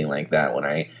or something like that, when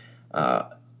I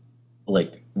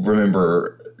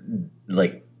remember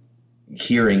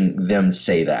hearing them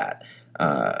say that,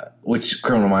 which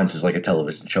Criminal Minds is like a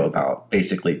television show about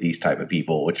basically these type of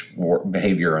people, which were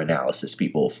behavior analysis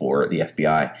people for the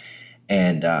FBI.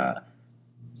 And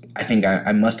I think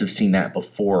I must have seen that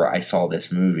before I saw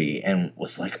this movie and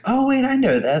was like, oh wait, I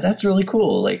know that. That's really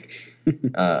cool. Like,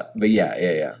 but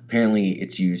yeah. Apparently,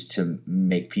 it's used to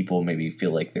make people maybe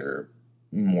feel like they're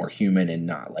more human and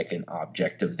not like an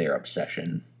object of their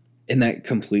obsession. And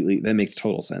that makes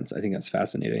total sense. I think that's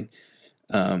fascinating.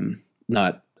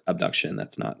 Not abduction.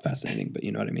 That's not fascinating, but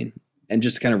you know what I mean? And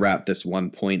just to kind of wrap this one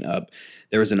point up,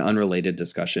 there was an unrelated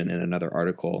discussion in another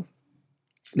article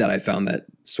that I found that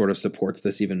sort of supports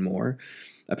this even more.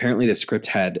 Apparently the script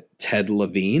had Ted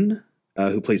Levine,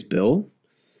 who plays Bill.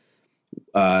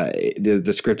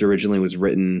 The script originally was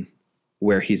written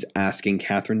where he's asking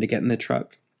Catherine to get in the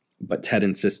truck, but Ted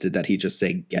insisted that he just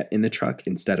say get in the truck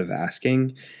instead of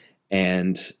asking.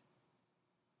 And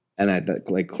I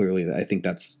think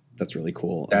that's really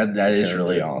cool. That is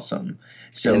really awesome.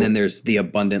 So, and then there's the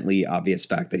abundantly obvious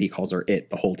fact that he calls her it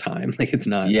the whole time. Like it's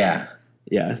not. Yeah.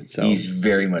 So he's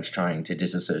very much trying to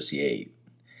disassociate.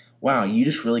 Wow, you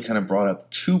just really kind of brought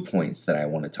up 2 points that I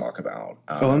want to talk about.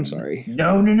 I'm sorry.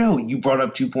 No. You brought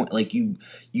up 2 points. Like you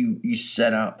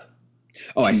set up.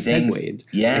 Oh, I segued.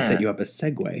 Yeah. I set you up a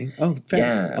segue. Oh, fair.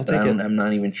 Yeah, I'll take it. I'm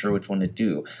not even sure which one to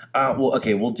do. Well,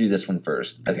 okay, we'll do this one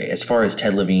first. Okay, as far as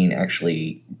Ted Levine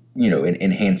actually,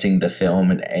 enhancing the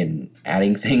film and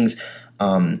adding things,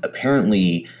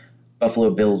 apparently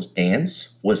Buffalo Bill's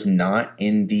dance was not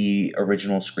in the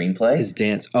original screenplay. His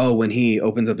dance. Oh, when he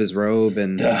opens up his robe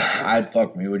and I'd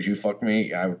fuck me. Would you fuck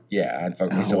me? I'd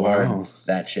fuck me so hard.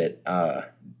 That shit.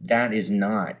 That is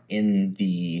not in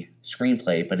the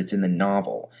screenplay, but it's in the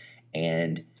novel.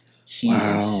 And he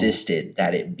insisted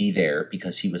that it be there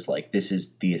because he was like, this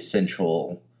is the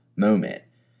essential moment.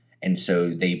 And so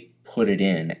they put it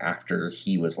in after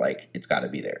he was like, it's got to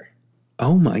be there.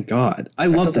 Oh my God. I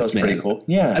love this man. Pretty cool.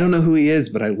 Yeah. I don't know who he is,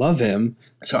 but I love him.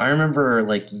 So I remember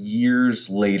like years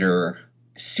later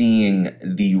seeing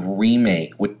the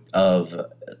remake of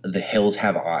The Hills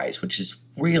Have Eyes, which is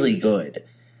really good.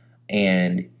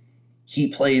 And he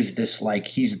plays this like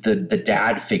he's the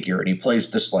dad figure, and he plays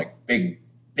this like big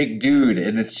dude,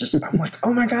 and it's just I'm like,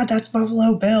 oh my God, that's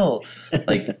Buffalo Bill.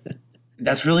 Like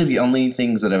that's really the only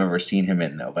things that I've ever seen him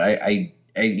in, though. But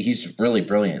he's really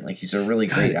brilliant. Like he's a really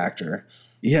great actor.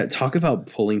 Yeah, talk about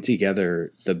pulling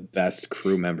together the best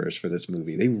crew members for this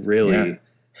movie. They really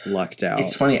lucked out.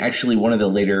 It's funny, actually. One of the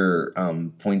later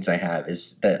points I have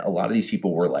is that a lot of these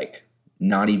people were like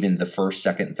not even the first,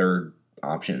 second, third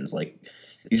options. Like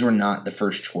these were not the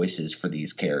first choices for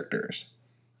these characters.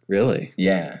 Really?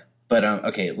 Yeah. But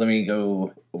okay, let me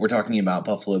go. We're talking about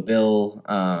Buffalo Bill,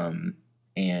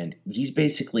 and he's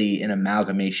basically an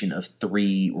amalgamation of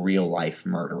 3 real life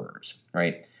murderers,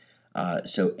 right?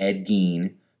 So Ed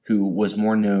Gein, who was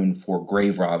more known for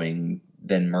grave robbing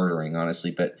than murdering,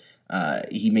 honestly, but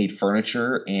he made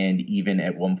furniture and even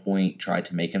at one point tried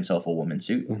to make himself a woman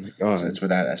suit. Oh my God. So that's where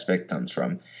that aspect comes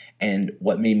from. And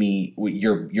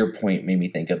your point made me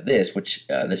think of this, which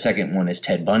the second one is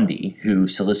Ted Bundy, who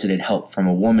solicited help from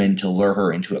a woman to lure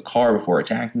her into a car before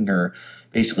attacking her,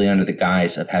 basically under the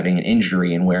guise of having an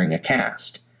injury and wearing a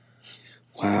cast.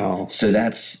 Wow. So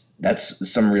that's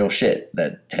some real shit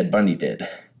that Ted Bundy did.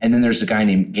 And then there's a guy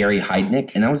named Gary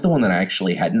Heidnik, and that was the one that I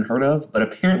actually hadn't heard of, but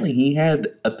apparently he had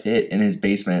a pit in his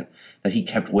basement that he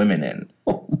kept women in.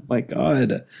 Oh my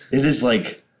God. It is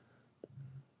like,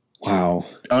 wow,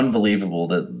 unbelievable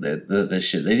that the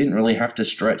shit. They didn't really have to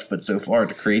stretch but so far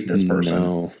to create this person.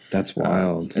 No, that's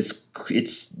wild.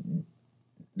 It's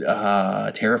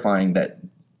terrifying that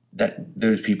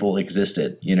those people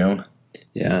existed,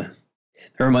 Yeah.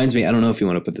 That reminds me, I don't know if you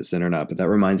want to put this in or not, but that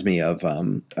reminds me of,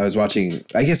 I was watching,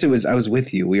 I was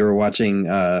with you. We were watching,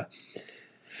 an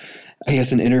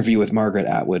interview with Margaret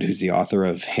Atwood, who's the author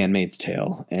of Handmaid's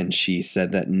Tale. And she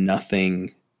said that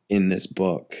nothing in this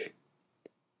book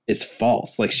is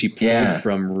false. Like she pulled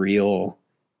from real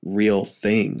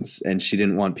things, and she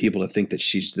didn't want people to think that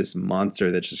she's this monster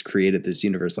that just created this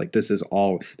universe. Like this is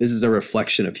a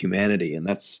reflection of humanity. And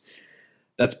that's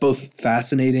both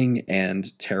fascinating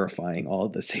and terrifying all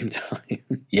at the same time.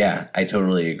 Yeah, I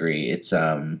totally agree. It's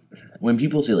when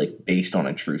people say like based on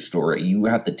a true story, you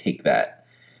have to take that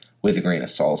with a grain of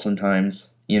salt sometimes,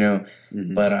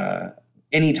 Mm-hmm. But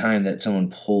anytime that someone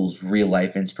pulls real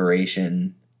life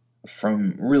inspiration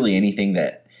from really anything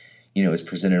that, is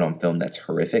presented on film that's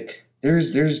horrific,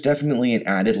 there's definitely an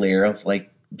added layer of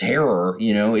like terror,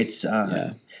 it's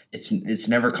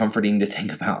never comforting to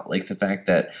think about, like the fact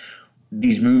that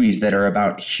these movies that are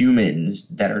about humans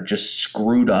that are just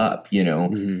screwed up,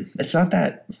 Mm-hmm. It's not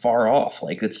that far off.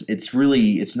 Like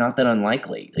it's not that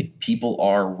unlikely. Like people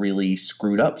are really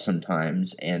screwed up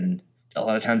sometimes, and a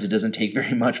lot of times it doesn't take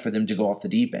very much for them to go off the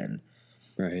deep end.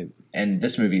 Right. And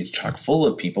this movie is chock full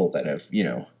of people that have,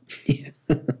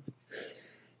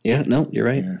 Yeah, no, you're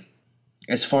right. Yeah.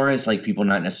 As far as like people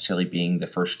not necessarily being the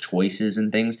first choices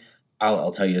and things,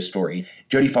 I'll tell you a story.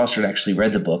 Jodie Foster had actually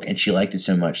read the book and she liked it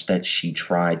so much that she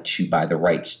tried to buy the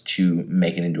rights to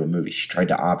make it into a movie. She tried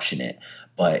to option it,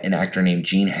 but an actor named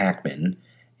Gene Hackman,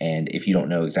 and if you don't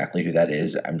know exactly who that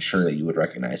is, I'm sure that you would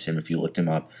recognize him if you looked him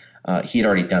up. He had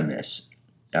already done this.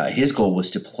 His goal was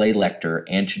to play Lecter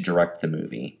and to direct the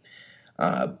movie,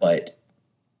 but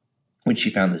when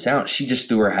she found this out, she just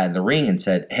threw her hat in the ring and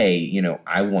said, hey,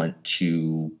 I want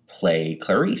to play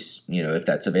Clarice, if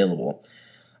that's available.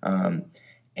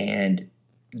 And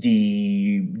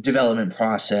the development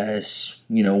process,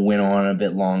 went on a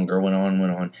bit longer, went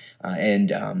on.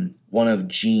 And one of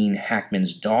Gene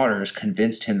Hackman's daughters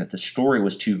convinced him that the story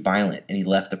was too violent and he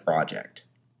left the project.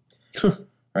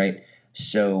 Right?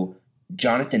 So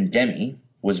Jonathan Demme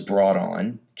was brought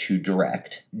on to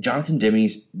direct. Jonathan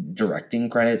Demme's directing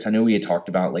credits, I know we had talked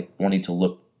about like wanting to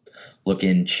look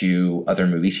into other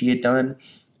movies he had done.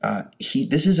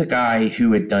 This is a guy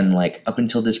who had done like up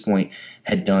until this point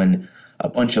had done a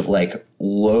bunch of like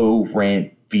low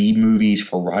rent B movies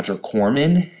for Roger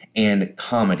Corman and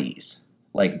comedies,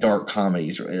 like dark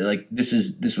comedies. Like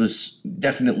this was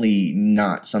definitely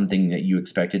not something that you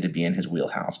expected to be in his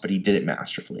wheelhouse, but he did it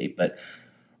masterfully. But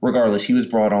regardless, he was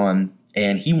brought on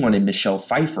and he wanted Michelle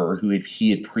Pfeiffer, who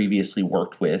he had previously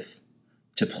worked with,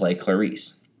 to play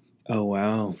Clarice. Oh,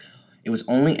 wow. It was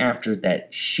only after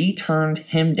that she turned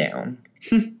him down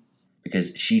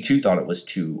because she too thought it was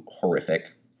too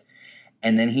horrific.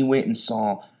 And then he went and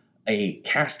saw a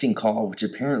casting call, which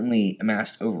apparently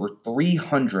amassed over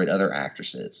 300 other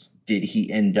actresses. Did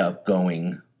he end up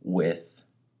going with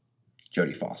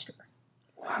Jodie Foster?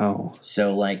 Wow.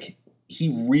 So, like,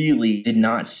 he really did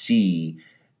not see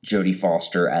Jodie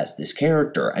Foster as this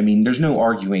character. I mean, there's no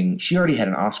arguing. She already had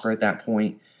an Oscar at that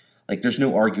point. Like, there's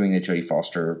no arguing that Jodie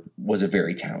Foster was a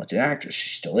very talented actress. She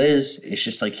still is. It's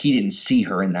just like he didn't see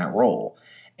her in that role.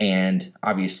 And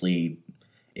obviously,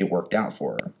 it worked out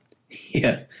for her.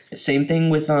 Yeah. Same thing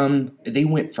with, they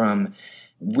went from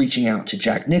reaching out to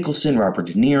Jack Nicholson, Robert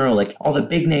De Niro, like all the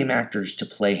big name actors to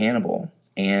play Hannibal.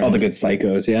 And all the good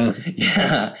psychos, yeah.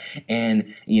 Yeah.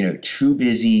 And, too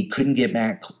busy, couldn't get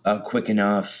back quick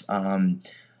enough.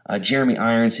 Jeremy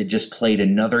Irons had just played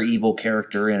another evil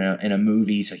character in a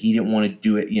movie, so he didn't want to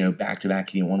do it, back to back.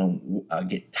 He didn't want to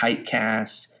get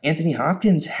typecast. Anthony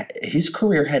Hopkins, his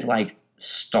career had like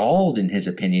stalled in his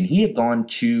opinion. He had gone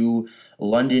to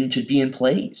London to be in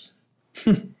plays.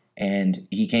 And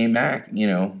he came back,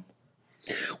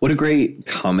 What a great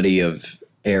comedy of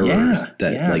errors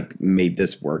that like made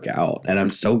this work out. And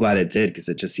I'm so glad it did, because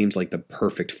it just seems like the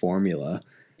perfect formula.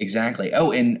 Exactly.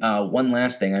 Oh, and one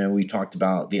last thing. I know we talked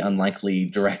about the unlikely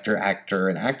director, actor,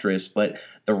 and actress, but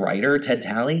the writer, Ted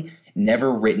Talley,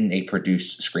 never written a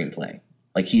produced screenplay.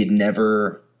 Like, he had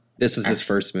never... This was his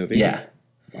first movie? Yeah.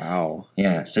 Wow.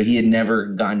 Yeah, so he had never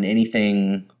gotten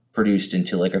anything produced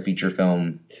into, like, a feature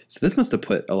film. So this must have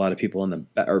put a lot of people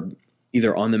or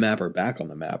either on the map or back on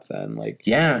the map then. Like,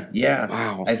 yeah.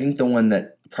 Wow. I think the one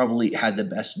that probably had the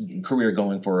best career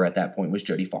going for her at that point was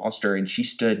Jodie Foster, and she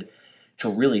stood to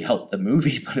really help the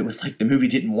movie, but it was like the movie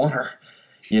didn't want her.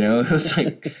 It was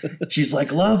like, she's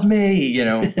like, love me,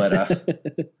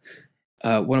 but...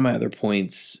 one of my other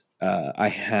points,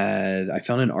 I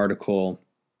found an article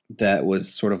that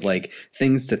was sort of like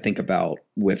things to think about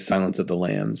with Silence of the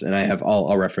Lambs. And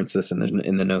I'll reference this in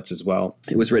the notes as well.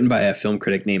 It was written by a film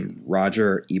critic named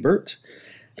Roger Ebert.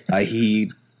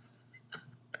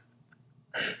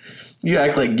 You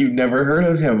act like you've never heard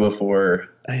of him before.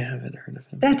 I haven't heard of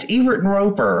him. That's Ebert and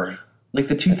Roper. Like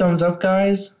the Two Thumbs Up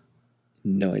guys?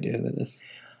 No idea who that is.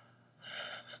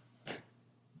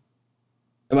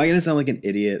 Am I going to sound like an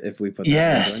idiot if we put that?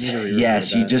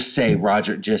 Yes. You just say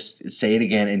Roger, just say it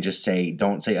again and just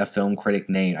don't say a film critic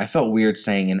name. I felt weird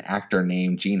saying an actor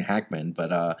named Gene Hackman,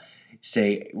 but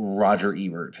say Roger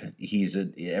Ebert.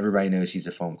 Everybody knows he's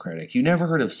a film critic. You never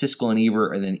heard of Siskel and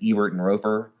Ebert and then Ebert and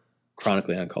Roper?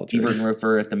 Chronically Uncultured. Ebert and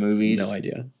Roper at the movies? No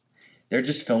idea. They're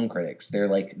just film critics. They're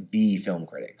like the film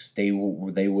critics. They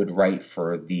would write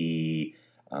for the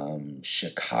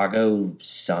Chicago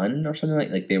Sun or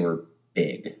something like they were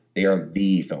big. They are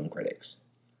the film critics.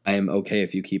 I am okay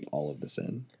if you keep all of this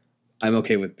in. I'm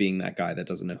okay with being that guy that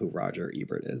doesn't know who Roger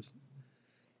Ebert is.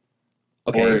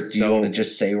 Okay, or do you want to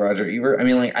just say Roger Ebert? I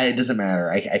mean, like, it doesn't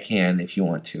matter. I can if you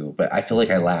want to, but I feel like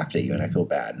I laughed at you and I feel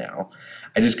bad now.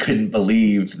 I just couldn't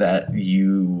believe that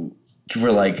you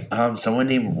were like, someone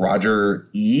named Roger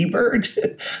Ebert?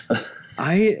 No,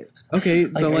 I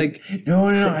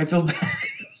feel bad.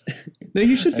 No,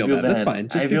 you should feel bad. That's fine.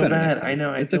 Just be better next time. I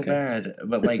know. I feel bad,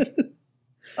 but like,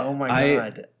 oh my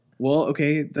god. Well,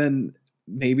 okay, then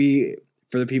maybe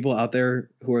for the people out there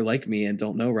who are like me and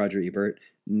don't know Roger Ebert,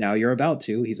 now you're about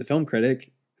to. He's a film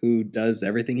critic who does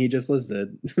everything he just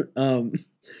listed.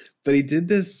 But he did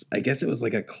this, I guess it was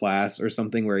like a class or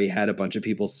something where he had a bunch of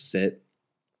people sit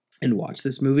and watch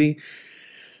this movie.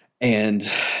 And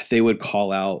they would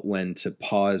call out when to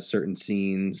pause certain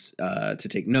scenes, to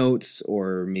take notes,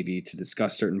 or maybe to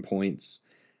discuss certain points.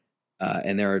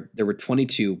 And there were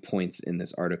 22 points in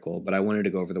this article, but I wanted to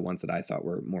go over the ones that I thought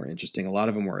were more interesting. A lot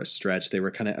of them were a stretch. They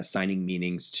were kind of assigning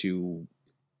meanings to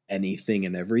anything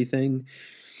and everything,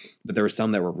 but there were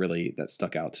some that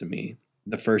stuck out to me.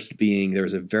 The first being there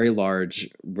was a very large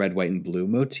red, white, and blue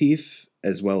motif,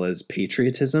 as well as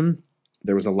patriotism.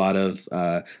 There was a lot of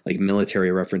like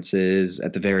military references.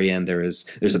 At the very end, there's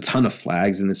a ton of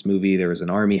flags in this movie. There was an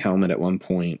army helmet at one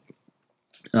point.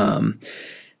 And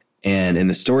in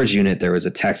the storage unit, there was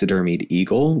a taxidermied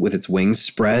eagle with its wings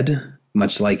spread,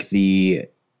 much like the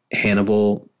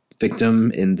Hannibal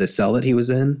victim in the cell that he was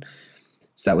in.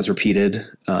 So that was repeated.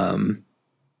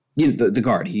 The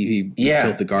guard, he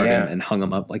killed the guard and hung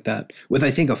him up like that with,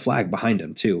 I think, a flag behind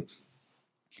him too.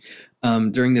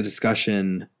 During the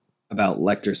discussion about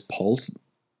Lecter's pulse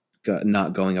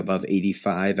not going above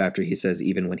 85 after he says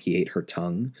even when he ate her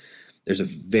tongue, there's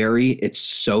it's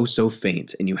so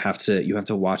faint, and you have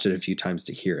to watch it a few times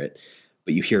to hear it,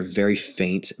 but you hear very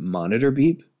faint monitor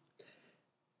beep.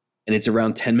 And it's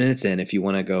around 10 minutes in. If you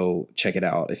want to go check it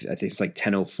out, I think it's like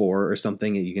 10:04 or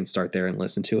something, you can start there and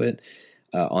listen to it.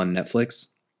 On Netflix.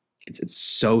 It's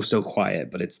so quiet,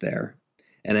 but it's there.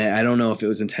 And I don't know if it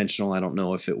was intentional. I don't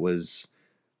know if it was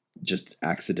just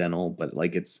accidental, but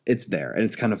like it's there, and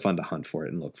it's kind of fun to hunt for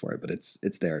it and look for it, but it's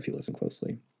there if you listen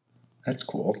closely. That's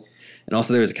cool. And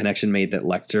also there was a connection made that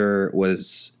Lecter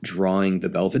was drawing the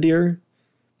Belvedere,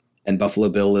 and Buffalo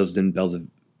Bill lives in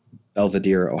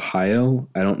Belvedere, Ohio.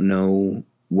 I don't know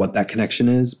what that connection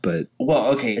is, but... Well,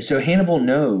 okay, so Hannibal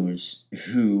knows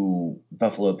who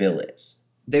Buffalo Bill is.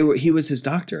 He was his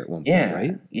doctor at one point,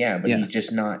 right? Yeah, but he's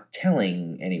just not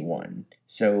telling anyone.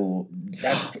 So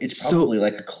it's probably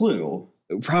like a clue.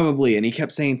 Probably, and he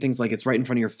kept saying things like, it's right in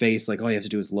front of your face, like all you have to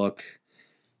do is look.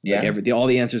 Yeah. Like all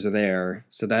the answers are there.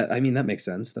 So that makes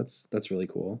sense. That's really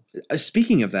cool.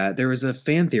 Speaking of that, there was a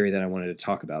fan theory that I wanted to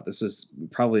talk about. This was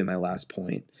probably my last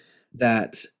point.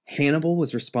 That Hannibal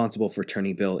was responsible for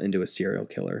turning Bill into a serial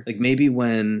killer. Like maybe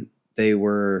when they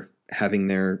were having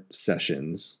their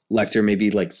sessions, Lecter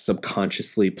maybe like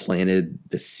subconsciously planted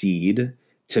the seed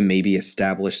to maybe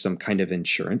establish some kind of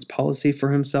insurance policy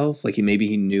for himself. Like he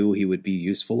knew he would be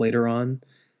useful later on.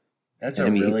 That's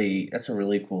a really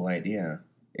cool idea.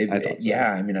 I thought so.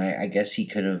 Yeah, I mean, I guess he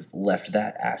could have left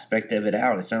that aspect of it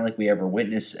out. It's not like we ever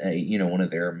witnessed one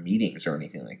of their meetings or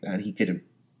anything like that. He could have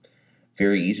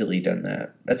very easily done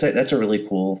that. That's a really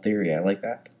cool theory. I like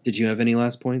that. Did you have any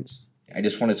last points? I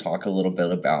just want to talk a little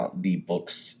bit about the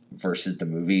books versus the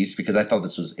movies, because I thought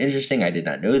this was interesting. I did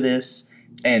not know this.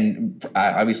 And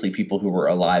obviously people who were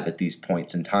alive at these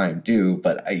points in time do,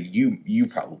 but you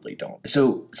probably don't.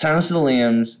 So Silence of the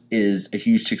Lambs is a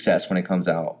huge success when it comes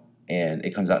out, and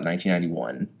it comes out in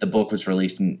 1991. The book was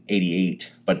released in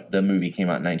 88, but the movie came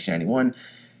out in 1991.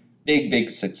 Big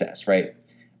success, right?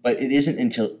 But it isn't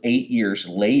until 8 years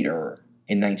later,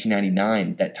 in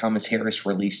 1999, that Thomas Harris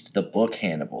released the book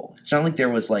Hannibal. It's not like there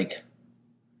was like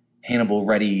Hannibal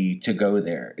ready to go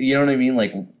there. You know what I mean?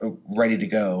 Like ready to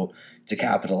go to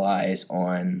capitalize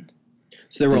on.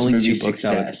 So there were only 2 books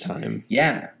out at the time.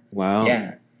 Yeah. Wow.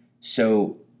 Yeah.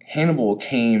 So Hannibal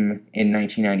came in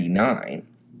 1999.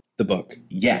 The book.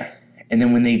 Yeah. And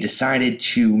then when they decided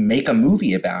to make a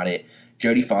movie about it,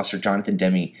 Jodie Foster, Jonathan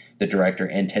Demme, the director,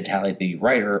 and Ted Talley, the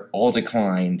writer, all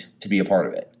declined to be a part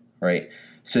of it, right?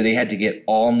 So they had to get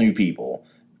all new people,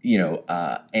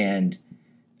 and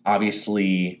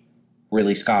obviously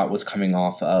Ridley Scott was coming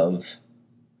off of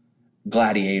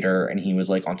Gladiator, and he was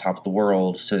like on top of the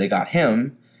world, so they got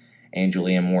him, and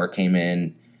Julianne Moore came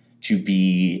in to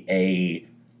be a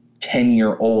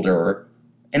 10-year older.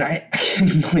 And I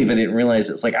can't believe I didn't realize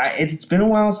it's like it's been a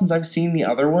while since I've seen the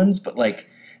other ones, but like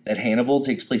that Hannibal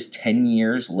takes place 10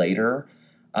 years later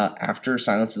after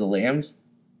Silence of the Lambs.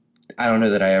 I don't know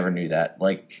that I ever knew that.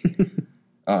 Like,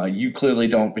 you clearly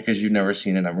don't, because you've never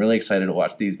seen it. I'm really excited to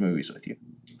watch these movies with you.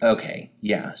 Okay,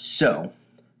 yeah. So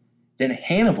then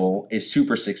Hannibal is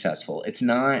super successful. It's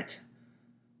not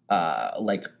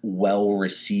like well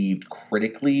received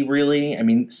critically, really. I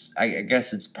mean, I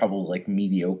guess it's probably like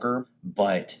mediocre,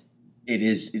 but it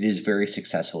is very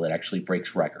successful. It actually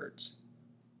breaks records.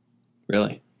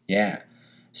 Really? Yeah.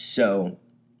 So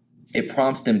it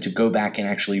prompts them to go back and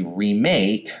actually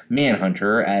remake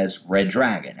Manhunter as Red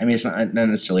Dragon. I mean, it's not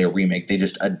necessarily a remake. They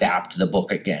just adapt the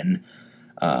book again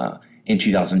in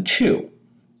 2002,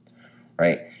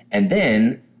 right? And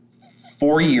then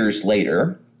 4 years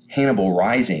later, Hannibal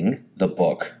Rising, the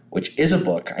book, which is a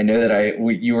book. I know that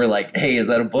you were like, hey, is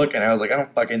that a book? And I was like, I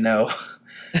don't fucking know.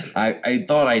 I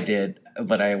thought I did,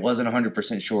 but I wasn't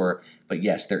 100% sure. But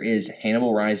yes, there is.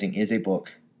 Hannibal Rising is a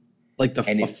book. Like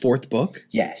a fourth book?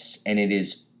 Yes, and it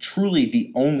is truly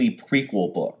the only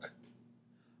prequel book.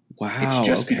 Wow. It's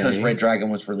just because Red Dragon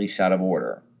was released out of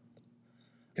order.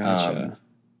 Gotcha.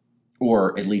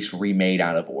 Or at least remade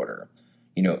out of order.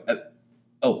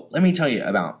 Let me tell you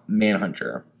about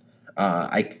Manhunter.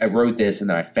 I wrote this and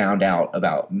then I found out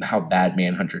about how bad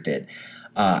Manhunter did.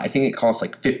 I think it cost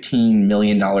like $15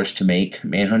 million to make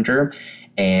Manhunter,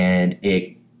 and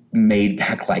it made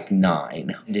back like $9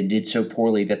 million. And it did so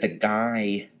poorly that the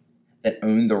guy that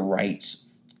owned the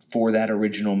rights for that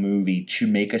original movie to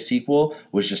make a sequel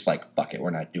was just like, fuck it, we're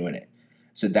not doing it.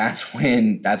 So that's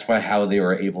how they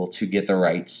were able to get the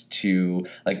rights to,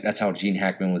 like, that's how Gene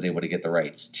Hackman was able to get the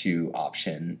rights to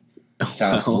option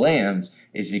Silence of the Lambs,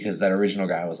 is because that original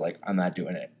guy was like, I'm not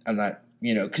doing it. I'm not,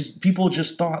 because people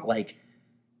just thought like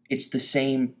it's the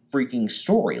same freaking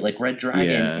story, like Red Dragon.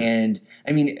 Yeah. And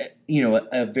I mean,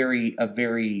 a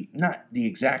very, not the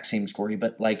exact same story,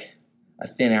 but like a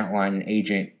thin outline. An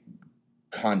agent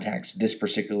contacts this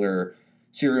particular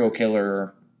serial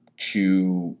killer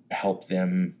to help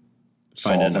them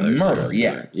solve a murder.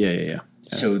 Yeah.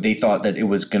 So they thought that it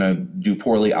was going to do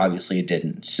poorly. Obviously, it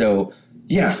didn't. So,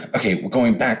 yeah. Okay, we're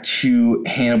going back to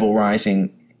Hannibal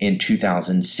Rising in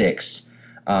 2006.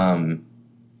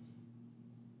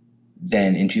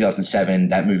 Then in 2007,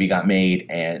 that movie got made,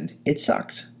 and it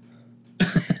sucked.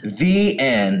 The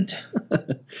end.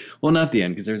 Well, not the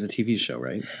end, because there's a TV show,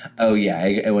 right? Oh,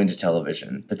 yeah, I went to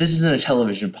television. But this isn't a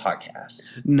television podcast.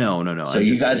 No. So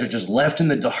you guys are just left in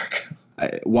the dark.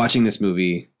 Watching this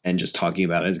movie and just talking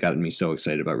about it has gotten me so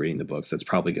excited about reading the books. That's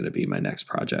probably going to be my next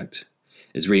project,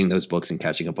 is reading those books and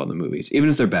catching up on the movies. Even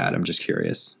if they're bad, I'm just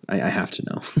curious. I have to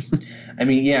know. I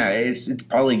mean, yeah, it's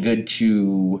probably good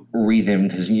to read them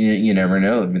because you never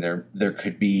know. I mean, there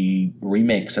could be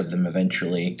remakes of them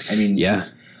eventually. I mean, yeah.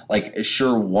 Like,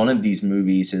 sure, one of these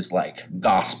movies is like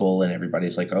gospel and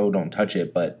everybody's like, oh, don't touch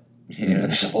it. But,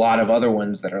 there's a lot of other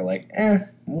ones that are like,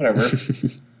 whatever.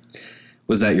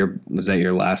 Was that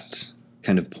your last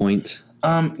kind of point?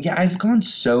 Yeah, I've gone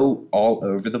so all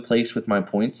over the place with my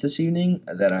points this evening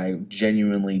that I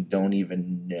genuinely don't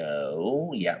even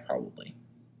know. Yeah, probably.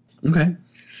 Okay.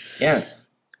 Yeah.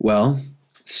 Well,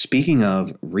 speaking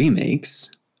of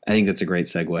remakes, I think that's a great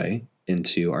segue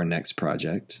into our next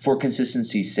project. For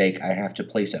consistency's sake, I have to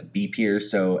place a beep here,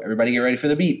 so everybody get ready for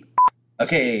the beep.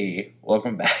 Okay,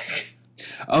 welcome back.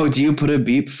 Oh, do you put a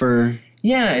beep for...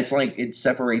 Yeah, it's like it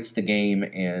separates the game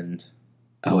and...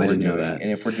 Oh, I didn't know that.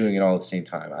 And if we're doing it all at the same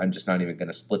time, I'm just not even going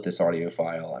to split this audio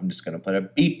file. I'm just going to put a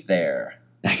beep there.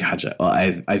 I gotcha. Well,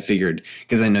 I figured,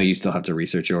 because I know you still have to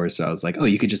research yours, so I was like, oh,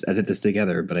 you could just edit this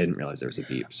together, but I didn't realize there was a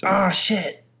beep. So. Ah,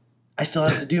 shit. I still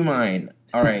have to do mine.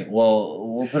 All right, well,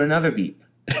 we'll put another beep.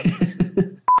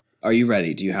 Are you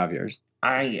ready? Do you have yours?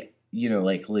 I,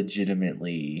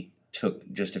 legitimately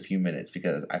took just a few minutes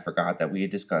because I forgot that we had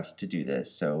discussed to do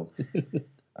this, so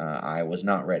I was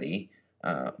not ready.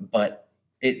 But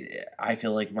I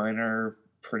feel like mine are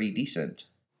pretty decent.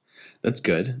 That's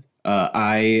good.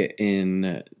 I,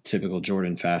 in typical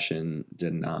Jordan fashion,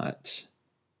 did not.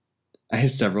 I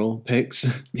have several picks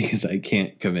because I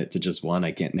can't commit to just one.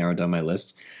 I can't narrow down my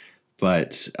list.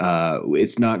 But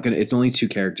it's only two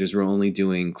characters. We're only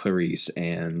doing Clarice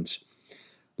and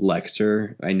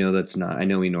Lecter. I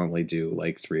know we normally do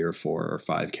like 3 or 4 or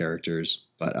 5 characters,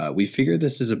 but we figured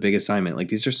this is a big assignment. Like,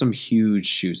 these are some huge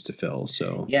shoes to fill.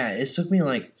 So yeah, it took me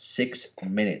like 6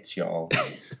 minutes, y'all.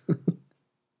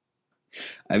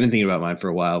 I've been thinking about mine for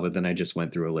a while, but then I just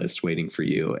went through a list waiting for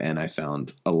you, and I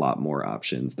found a lot more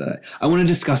options that I want to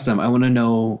discuss them. I want to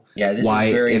know. Yeah, this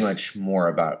is very much more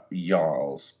about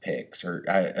y'all's picks.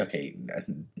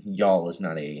 Y'all is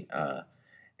not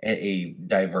a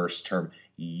diverse term.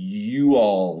 You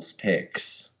all's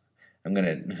picks. I'm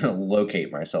gonna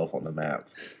locate myself on the map.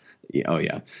 Yeah. Oh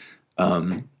yeah.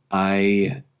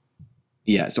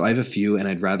 So I have a few, and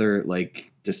I'd rather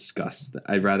discuss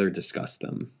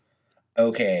them.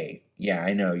 Okay. Yeah,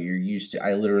 I know. You're used to...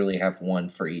 I literally have one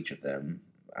for each of them.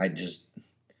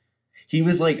 He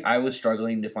was like... I was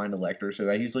struggling to find a Lecter, so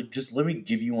he's like, just let me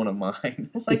give you one of mine.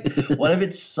 Like, what if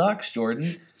it sucks,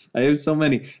 Jordan? I have so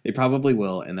many. They probably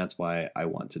will, and that's why I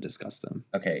want to discuss them.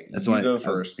 Okay, that's why go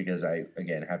first, because I,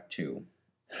 again, have 2.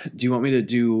 Do you want me to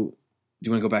do Do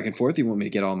you want to go back and forth? Or you want me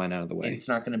to get all mine out of the way? It's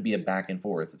not going to be a back and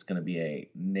forth. It's going to be a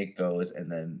Nick goes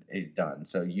and then he's done.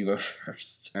 So you go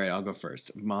first. All right, I'll go first.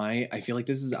 I feel like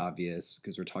this is obvious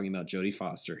because we're talking about Jodie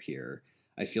Foster here.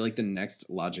 I feel like the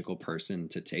next logical person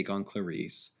to take on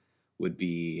Clarice would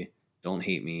be, don't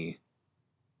hate me,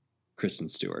 Kristen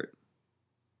Stewart.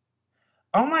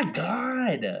 Oh my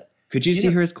God. Could you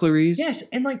see her as Clarice? Yes,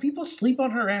 and like people sleep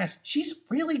on her ass. She's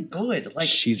really good. Like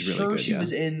she's really good. She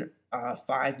was in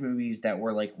 5 movies that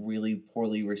were like really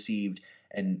poorly received,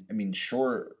 and I mean,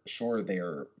 sure,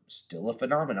 they're still a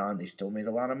phenomenon. They still made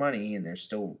a lot of money, and they're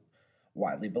still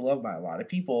widely beloved by a lot of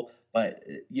people. But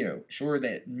sure,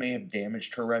 that may have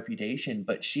damaged her reputation.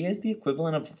 But she has the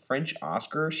equivalent of a French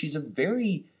Oscar. She's a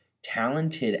very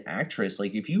talented actress.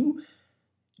 Like if you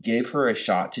gave her a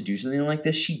shot to do something like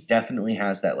this, she definitely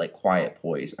has that like quiet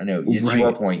poise. I know it's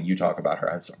your point. You talk about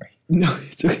her. I'm sorry. No,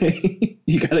 it's okay.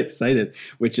 You got excited,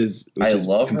 which is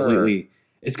love completely. her.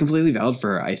 It's completely valid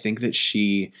for her. I think that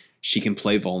she can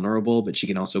play vulnerable, but she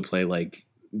can also play like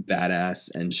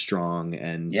badass and strong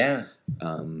and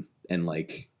and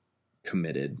like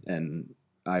committed. And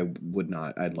I'd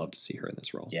love to see her in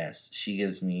this role. Yes, she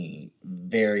gives me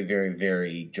very, very,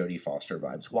 very Jodie Foster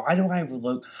vibes. Why do I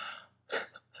look?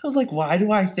 I was like, why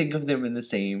do I think of them in the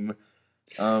same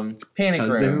Panic Room?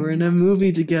 Because they were in a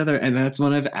movie together, and that's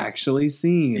one I've actually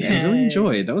seen and really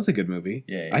enjoyed. That was a good movie,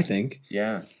 I think.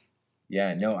 Yeah.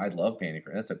 No, I love Panic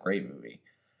Room. That's a great movie.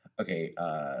 Okay,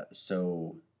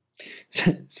 so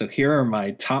here are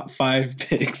my top 5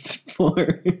 picks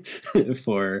for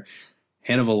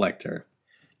Hannibal Lecter.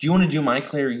 Do you want to do my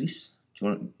Clarice?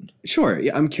 Sure.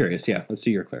 Yeah, I'm curious. Yeah, let's do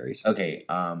your Clarice. Okay.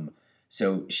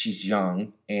 So she's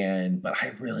young, but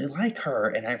I really like her,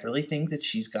 and I really think that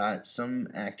she's got some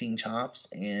acting chops,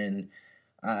 and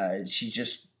she's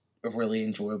just a really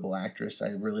enjoyable actress.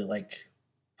 I really like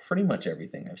pretty much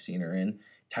everything I've seen her in.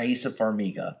 Taissa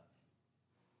Farmiga.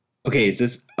 Okay, is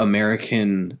this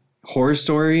American Horror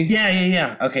Story?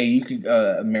 Yeah. Okay, you could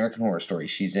American Horror Story.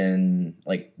 She's in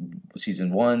like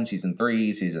season 1, season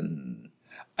 3, season.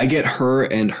 I get her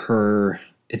and her.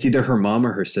 It's either her mom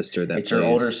or her sister that. It's her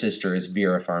older sister is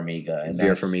Vera Farmiga. And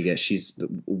Vera Farmiga. She's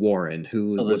Warren,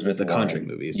 who Elizabeth the Warren. Conjuring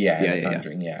movies. Yeah.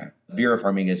 Conjuring. Yeah. Vera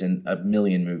Farmiga's in a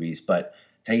million movies, but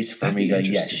Taissa Farmiga,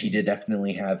 yes, she did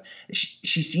definitely have.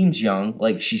 She seems young,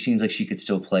 like she seems like she could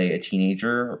still play a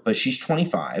teenager, but she's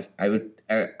 25. I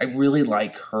really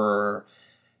like her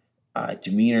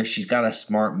demeanor. She's got a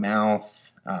smart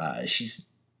mouth. She's.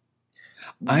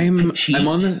 I'm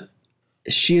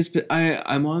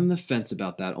on the fence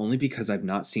about that only because I've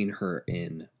not seen her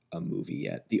in a movie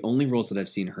yet. The only roles that I've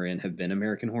seen her in have been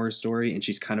American Horror Story, and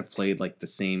she's kind of played like the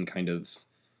same kind of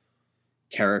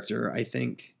character, I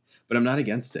think. But I'm not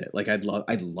against it. Like I'd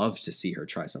love to see her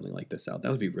try something like this out. That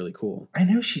would be really cool. I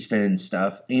know she's been in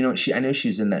stuff. I know she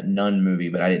was in that Nun movie,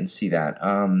 but I didn't see that.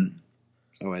 I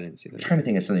didn't see that. I'm trying to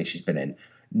think of something she's been in.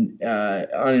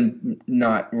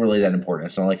 Not really that important.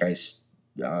 It's not like I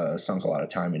sunk a lot of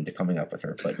time into coming up with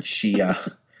her, but she,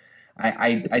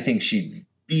 I think she'd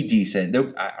be decent.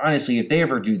 Honestly, if they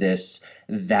ever do this,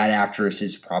 that actress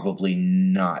is probably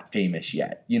not famous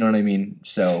yet. You know what I mean?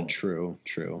 So true.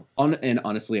 And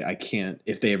honestly, I can't.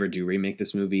 If they ever do remake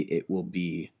this movie, it will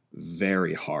be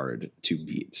very hard to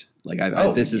beat. Like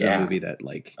this is a movie that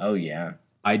like. Oh yeah.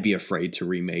 I'd be afraid to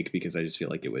remake because I just feel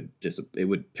like it would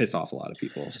piss off a lot of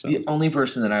people. So. The only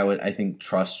person that I think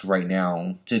trust right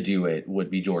now to do it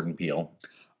would be Jordan Peele.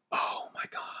 Oh my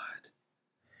God.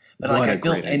 But what a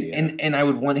great idea. And I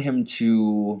would want him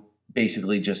to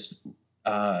basically just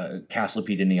cast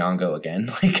Lupita Nyong'o again.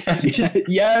 Like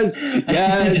yes.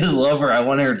 I just love her. I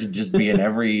want her to just be in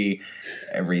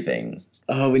everything.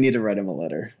 Oh, we need to write him a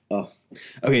letter. Oh.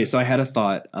 Okay, so I had a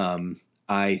thought.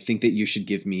 I think that you should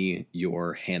give me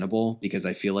your Hannibal because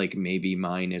I feel like maybe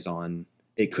mine is on.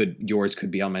 Yours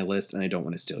could be on my list, and I don't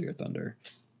want to steal your thunder.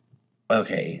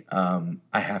 Okay,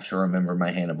 I have to remember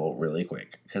my Hannibal really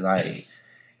quick because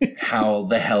how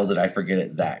the hell did I forget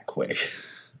it that quick?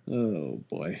 Oh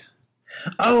boy!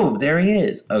 Oh, there he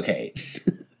is. Okay,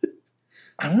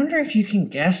 I wonder if you can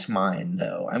guess mine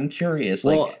though. I'm curious.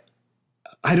 Well,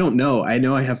 I don't know. I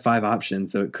know I have 5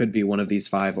 options, so it could be one of these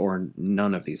 5 or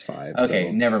none of these 5. Okay,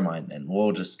 so. Never mind then.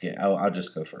 We'll just I'll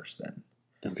just go first then.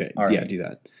 Okay. All right. Yeah, do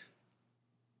that.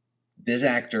 This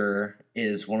actor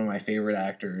is one of my favorite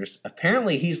actors.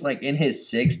 Apparently, he's like in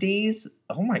his 60s.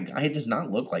 Oh my God, he does not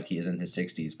look like he is in his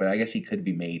 60s, but I guess he could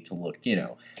be made to look,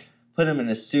 put him in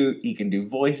a suit. He can do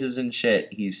voices and shit.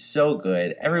 He's so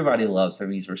good. Everybody loves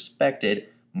him. He's respected.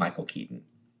 Michael Keaton.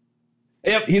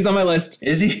 Yep, he's on my list.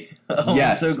 Is he? Oh,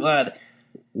 yes. I'm so glad.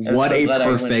 What a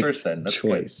perfect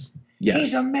choice. Yes.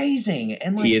 He's amazing.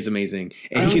 And like, he is amazing.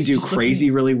 And he can do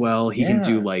crazy really well. He can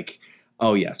do like,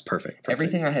 oh yes, perfect.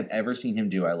 Everything I have ever seen him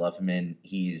do, I love him in.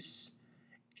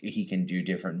 He can do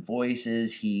different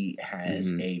voices. He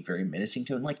has a very menacing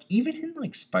tone. Like even in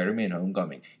like Spider-Man: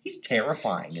 Homecoming, he's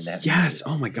terrifying in that. Yes.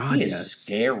 movie. Oh my God. He is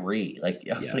scary. Like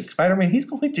I was like Spider-Man, he's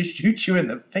going to shoot you in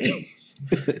the face.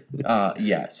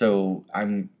 Yeah. So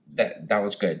that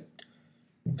was good.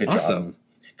 Good awesome. job.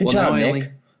 Good job,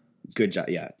 Nick. Good job.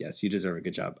 Yeah. Yes. You deserve a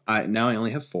good job. Now I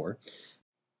only have 4.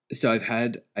 So I've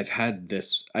had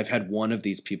one of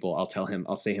these people.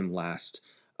 I'll say him last.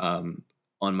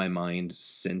 On my mind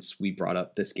since we brought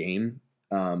up this game,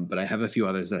 but I have a few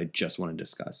others that I just want to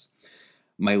discuss.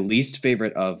 My least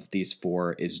favorite of these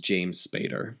 4 is James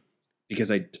Spader,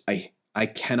 because I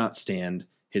cannot stand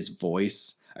his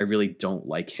voice. I really don't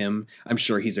like him. I'm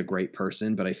sure he's a great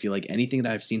person, but I feel like anything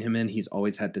that I've seen him in, he's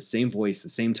always had the same voice, the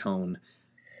same tone.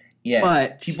 Yeah,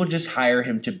 but people just hire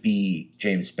him to be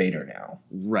James Spader now.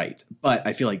 Right, but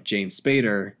I feel like James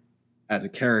Spader as a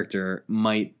character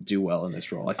might do well in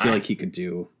this role. I feel like he could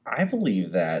do. I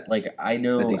believe that. Like I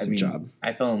know. A decent job.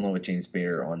 I fell in love with James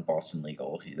Spader on Boston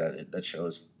Legal. That show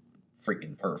is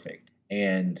freaking perfect,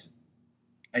 and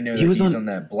I know that he's on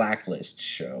that Blacklist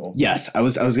show. Yes, I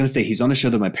was going to say he's on a show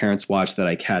that my parents watch that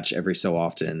I catch every so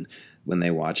often when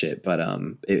they watch it, but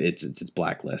it's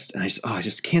Blacklist, and I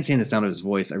just can't stand the sound of his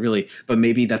voice. But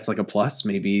maybe that's like a plus.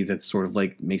 Maybe that's sort of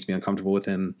like makes me uncomfortable with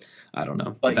him. I don't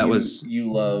know. But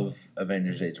you love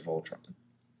Avengers: Age of Ultron.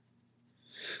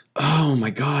 Oh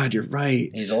my God, you're right.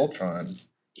 He's Ultron.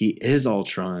 He is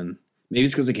Ultron. Maybe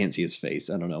it's because I can't see his face.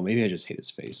 I don't know. Maybe I just hate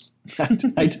his face.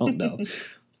 I don't know.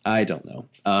 I don't know.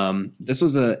 This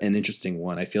was an interesting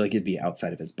one. I feel like it'd be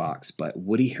outside of his box, but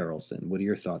Woody Harrelson. What are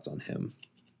your thoughts on him?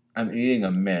 I'm eating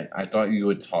a mint. I thought you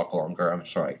would talk longer. I'm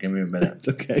sorry. Give me a minute. It's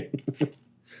okay.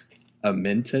 A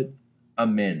minted? A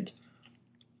mint.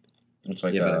 It's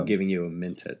like but I'm giving you a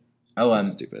minted. Oh, I'm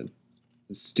stupid.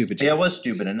 It's stupid. Yeah, it was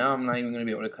stupid, and now I'm not even going to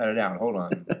be able to cut it out. Hold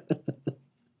on.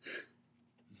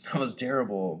 That was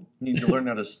terrible. You need to learn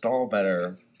how to stall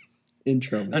better.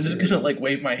 Intro material. I'm just going to like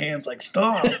wave my hands like,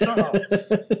 stop. It's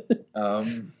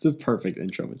a perfect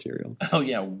intro material. Oh,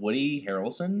 yeah. Woody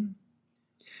Harrelson?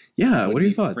 Yeah, what are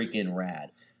your thoughts? Freaking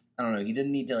rad. I don't know. He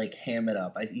didn't need to like ham it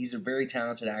up. He's a very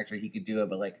talented actor. He could do it,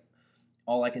 but like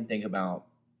all I can think about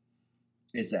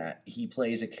is that he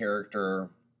plays a character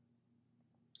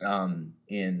in.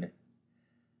 And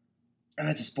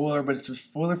it's a spoiler, but it's a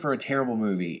spoiler for a terrible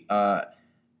movie.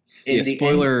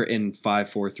 Spoiler in 5,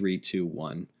 4, 3, 2,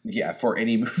 1. Yeah, for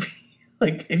any movie.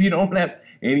 Like if you don't have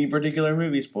any particular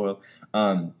movie spoiled.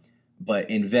 But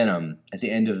in Venom, at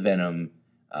the end of Venom,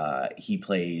 he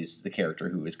plays the character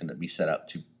who is going to be set up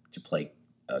to play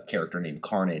a character named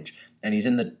Carnage, and he's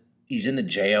in the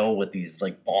jail with these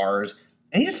like bars,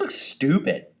 and he just looks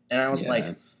stupid. And I was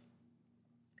like,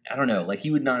 I don't know, like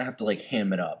you would not have to like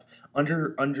ham it up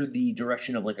under the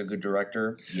direction of like a good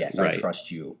director. Yes, right. I trust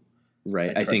you.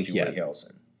 Right, I think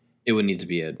Harrelson. It would need to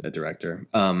be a director.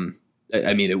 I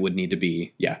mean, it would need to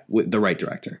be the right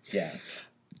director. Yeah.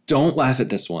 Don't laugh at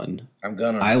this one. I'm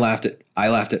gonna. I laughed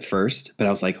at first, but I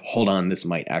was like, hold on, this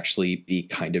might actually be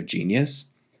kind of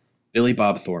genius. Billy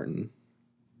Bob Thornton.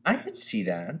 I could see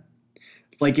that.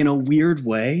 Like in a weird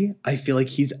way, I feel like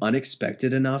he's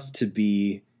unexpected enough to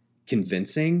be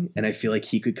convincing, and I feel like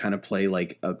he could kind of play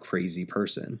like a crazy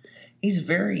person.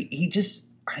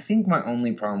 I think my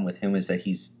only problem with him is that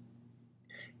he's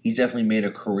definitely made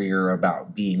a career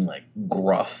about being like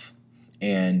gruff,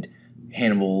 and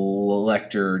Hannibal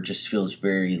Lecter just feels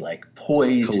very like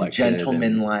poised and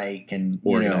gentlemanlike and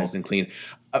organized and clean.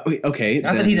 Okay,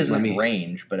 not that he doesn't have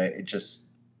range, but it just.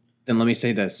 Then let me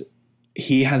say this: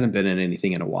 he hasn't been in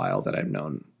anything in a while that I've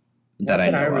known.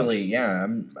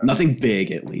 Nothing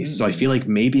big, at least. So I feel like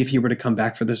maybe if he were to come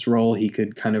back for this role, he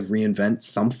could kind of reinvent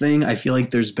something. I feel like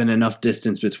there's been enough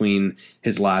distance between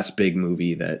his last big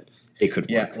movie that it could work.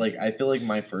 Yeah, like I feel like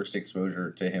my first exposure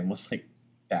to him was like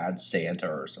Bad Santa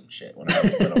or some shit when I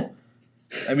was little.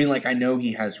 I mean, like I know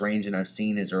he has range and I've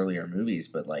seen his earlier movies,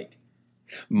 but like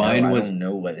I don't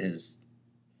know what his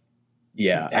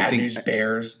Bad News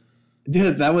Bears.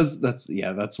 Yeah,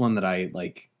 that's one that I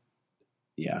like.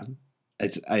 Yeah.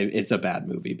 It's a bad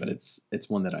movie, but it's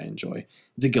one that I enjoy.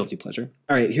 It's a guilty pleasure.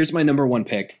 All right, here's my number 1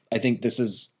 pick. I think this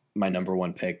is my number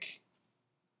 1 pick.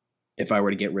 If I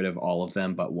were to get rid of all of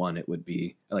them but one, it would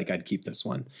be like I'd keep this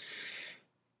one.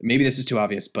 Maybe this is too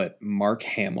obvious, but Mark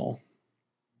Hamill.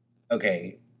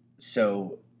 Okay,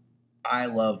 so I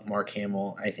love Mark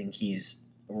Hamill. I think he's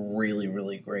really,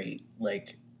 really great.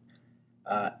 Like,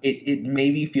 it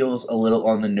maybe feels a little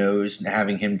on the nose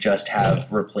having him just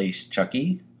have replaced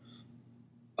Chucky.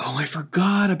 Oh, I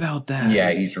forgot about that. Yeah,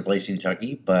 he's replacing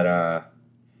Chucky, but I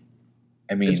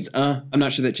mean, I'm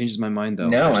not sure that changes my mind though.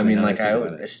 No, Actually, I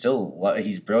mean,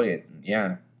 he's brilliant.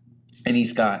 Yeah, and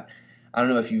he's got. I don't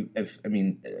know if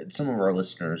some of our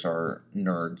listeners are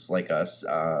nerds like us,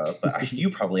 but you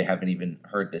probably haven't even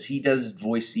heard this. He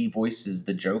voices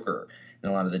the Joker in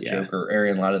a lot of the Joker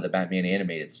area and a lot of the Batman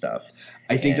animated stuff.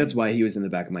 I think that's why he was in the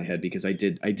back of my head, because I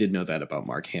did know that about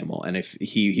Mark Hamill, and if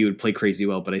he would play crazy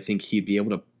well, but I think he'd be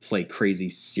able to play crazy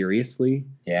seriously.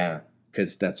 Yeah,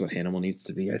 because that's what Hannibal needs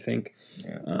to be, I think.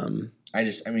 Yeah.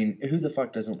 Who the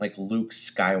fuck doesn't like Luke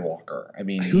Skywalker? I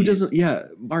mean, who doesn't? Yeah,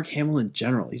 Mark Hamill in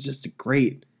general. He's just a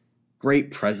great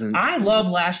presence. I love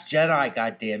Last Jedi,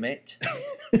 goddammit.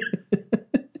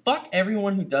 Fuck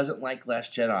everyone who doesn't like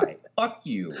Last Jedi. Fuck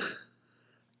you.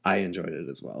 I enjoyed it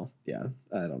as well. Yeah,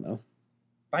 I don't know.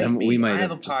 Fight me. I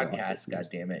have a podcast,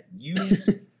 goddammit. You.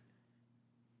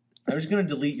 I was going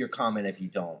to delete your comment if you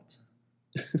don't.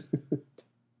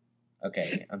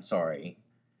 Okay, I'm sorry.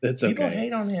 That's okay. People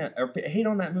hate on him or hate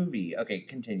on that movie. Okay,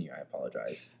 continue. I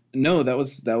apologize. No, that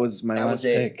was my last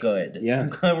pick. Good. Yeah. I'm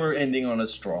glad we're ending on a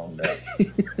strong note.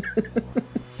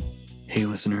 Hey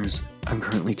listeners, I'm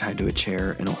currently tied to a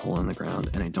chair in a hole in the ground,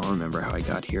 and I don't remember how I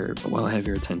got here, but while I have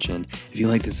your attention, if you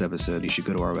like this episode, you should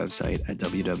go to our website at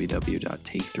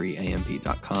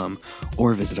www.take3amp.com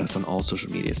or visit us on all social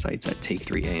media sites at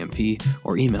take3amp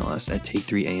or email us at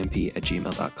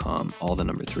take3amp@gmail.com, all the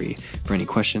number 3, for any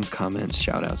questions, comments,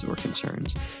 shoutouts, or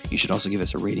concerns. You should also give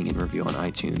us a rating and review on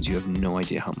iTunes. You have no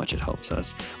idea how much it helps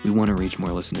us. We want to reach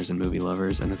more listeners and movie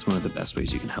lovers, and that's one of the best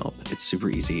ways you can help. It's super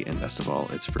easy, and best of all,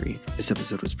 it's free. This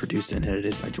episode was produced and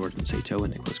edited by Jordan Sato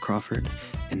and Nicholas Crawford.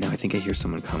 And now I think I hear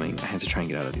someone coming. I have to try and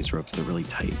get out of these ropes. They're really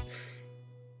tight.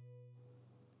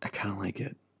 I kind of like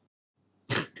it.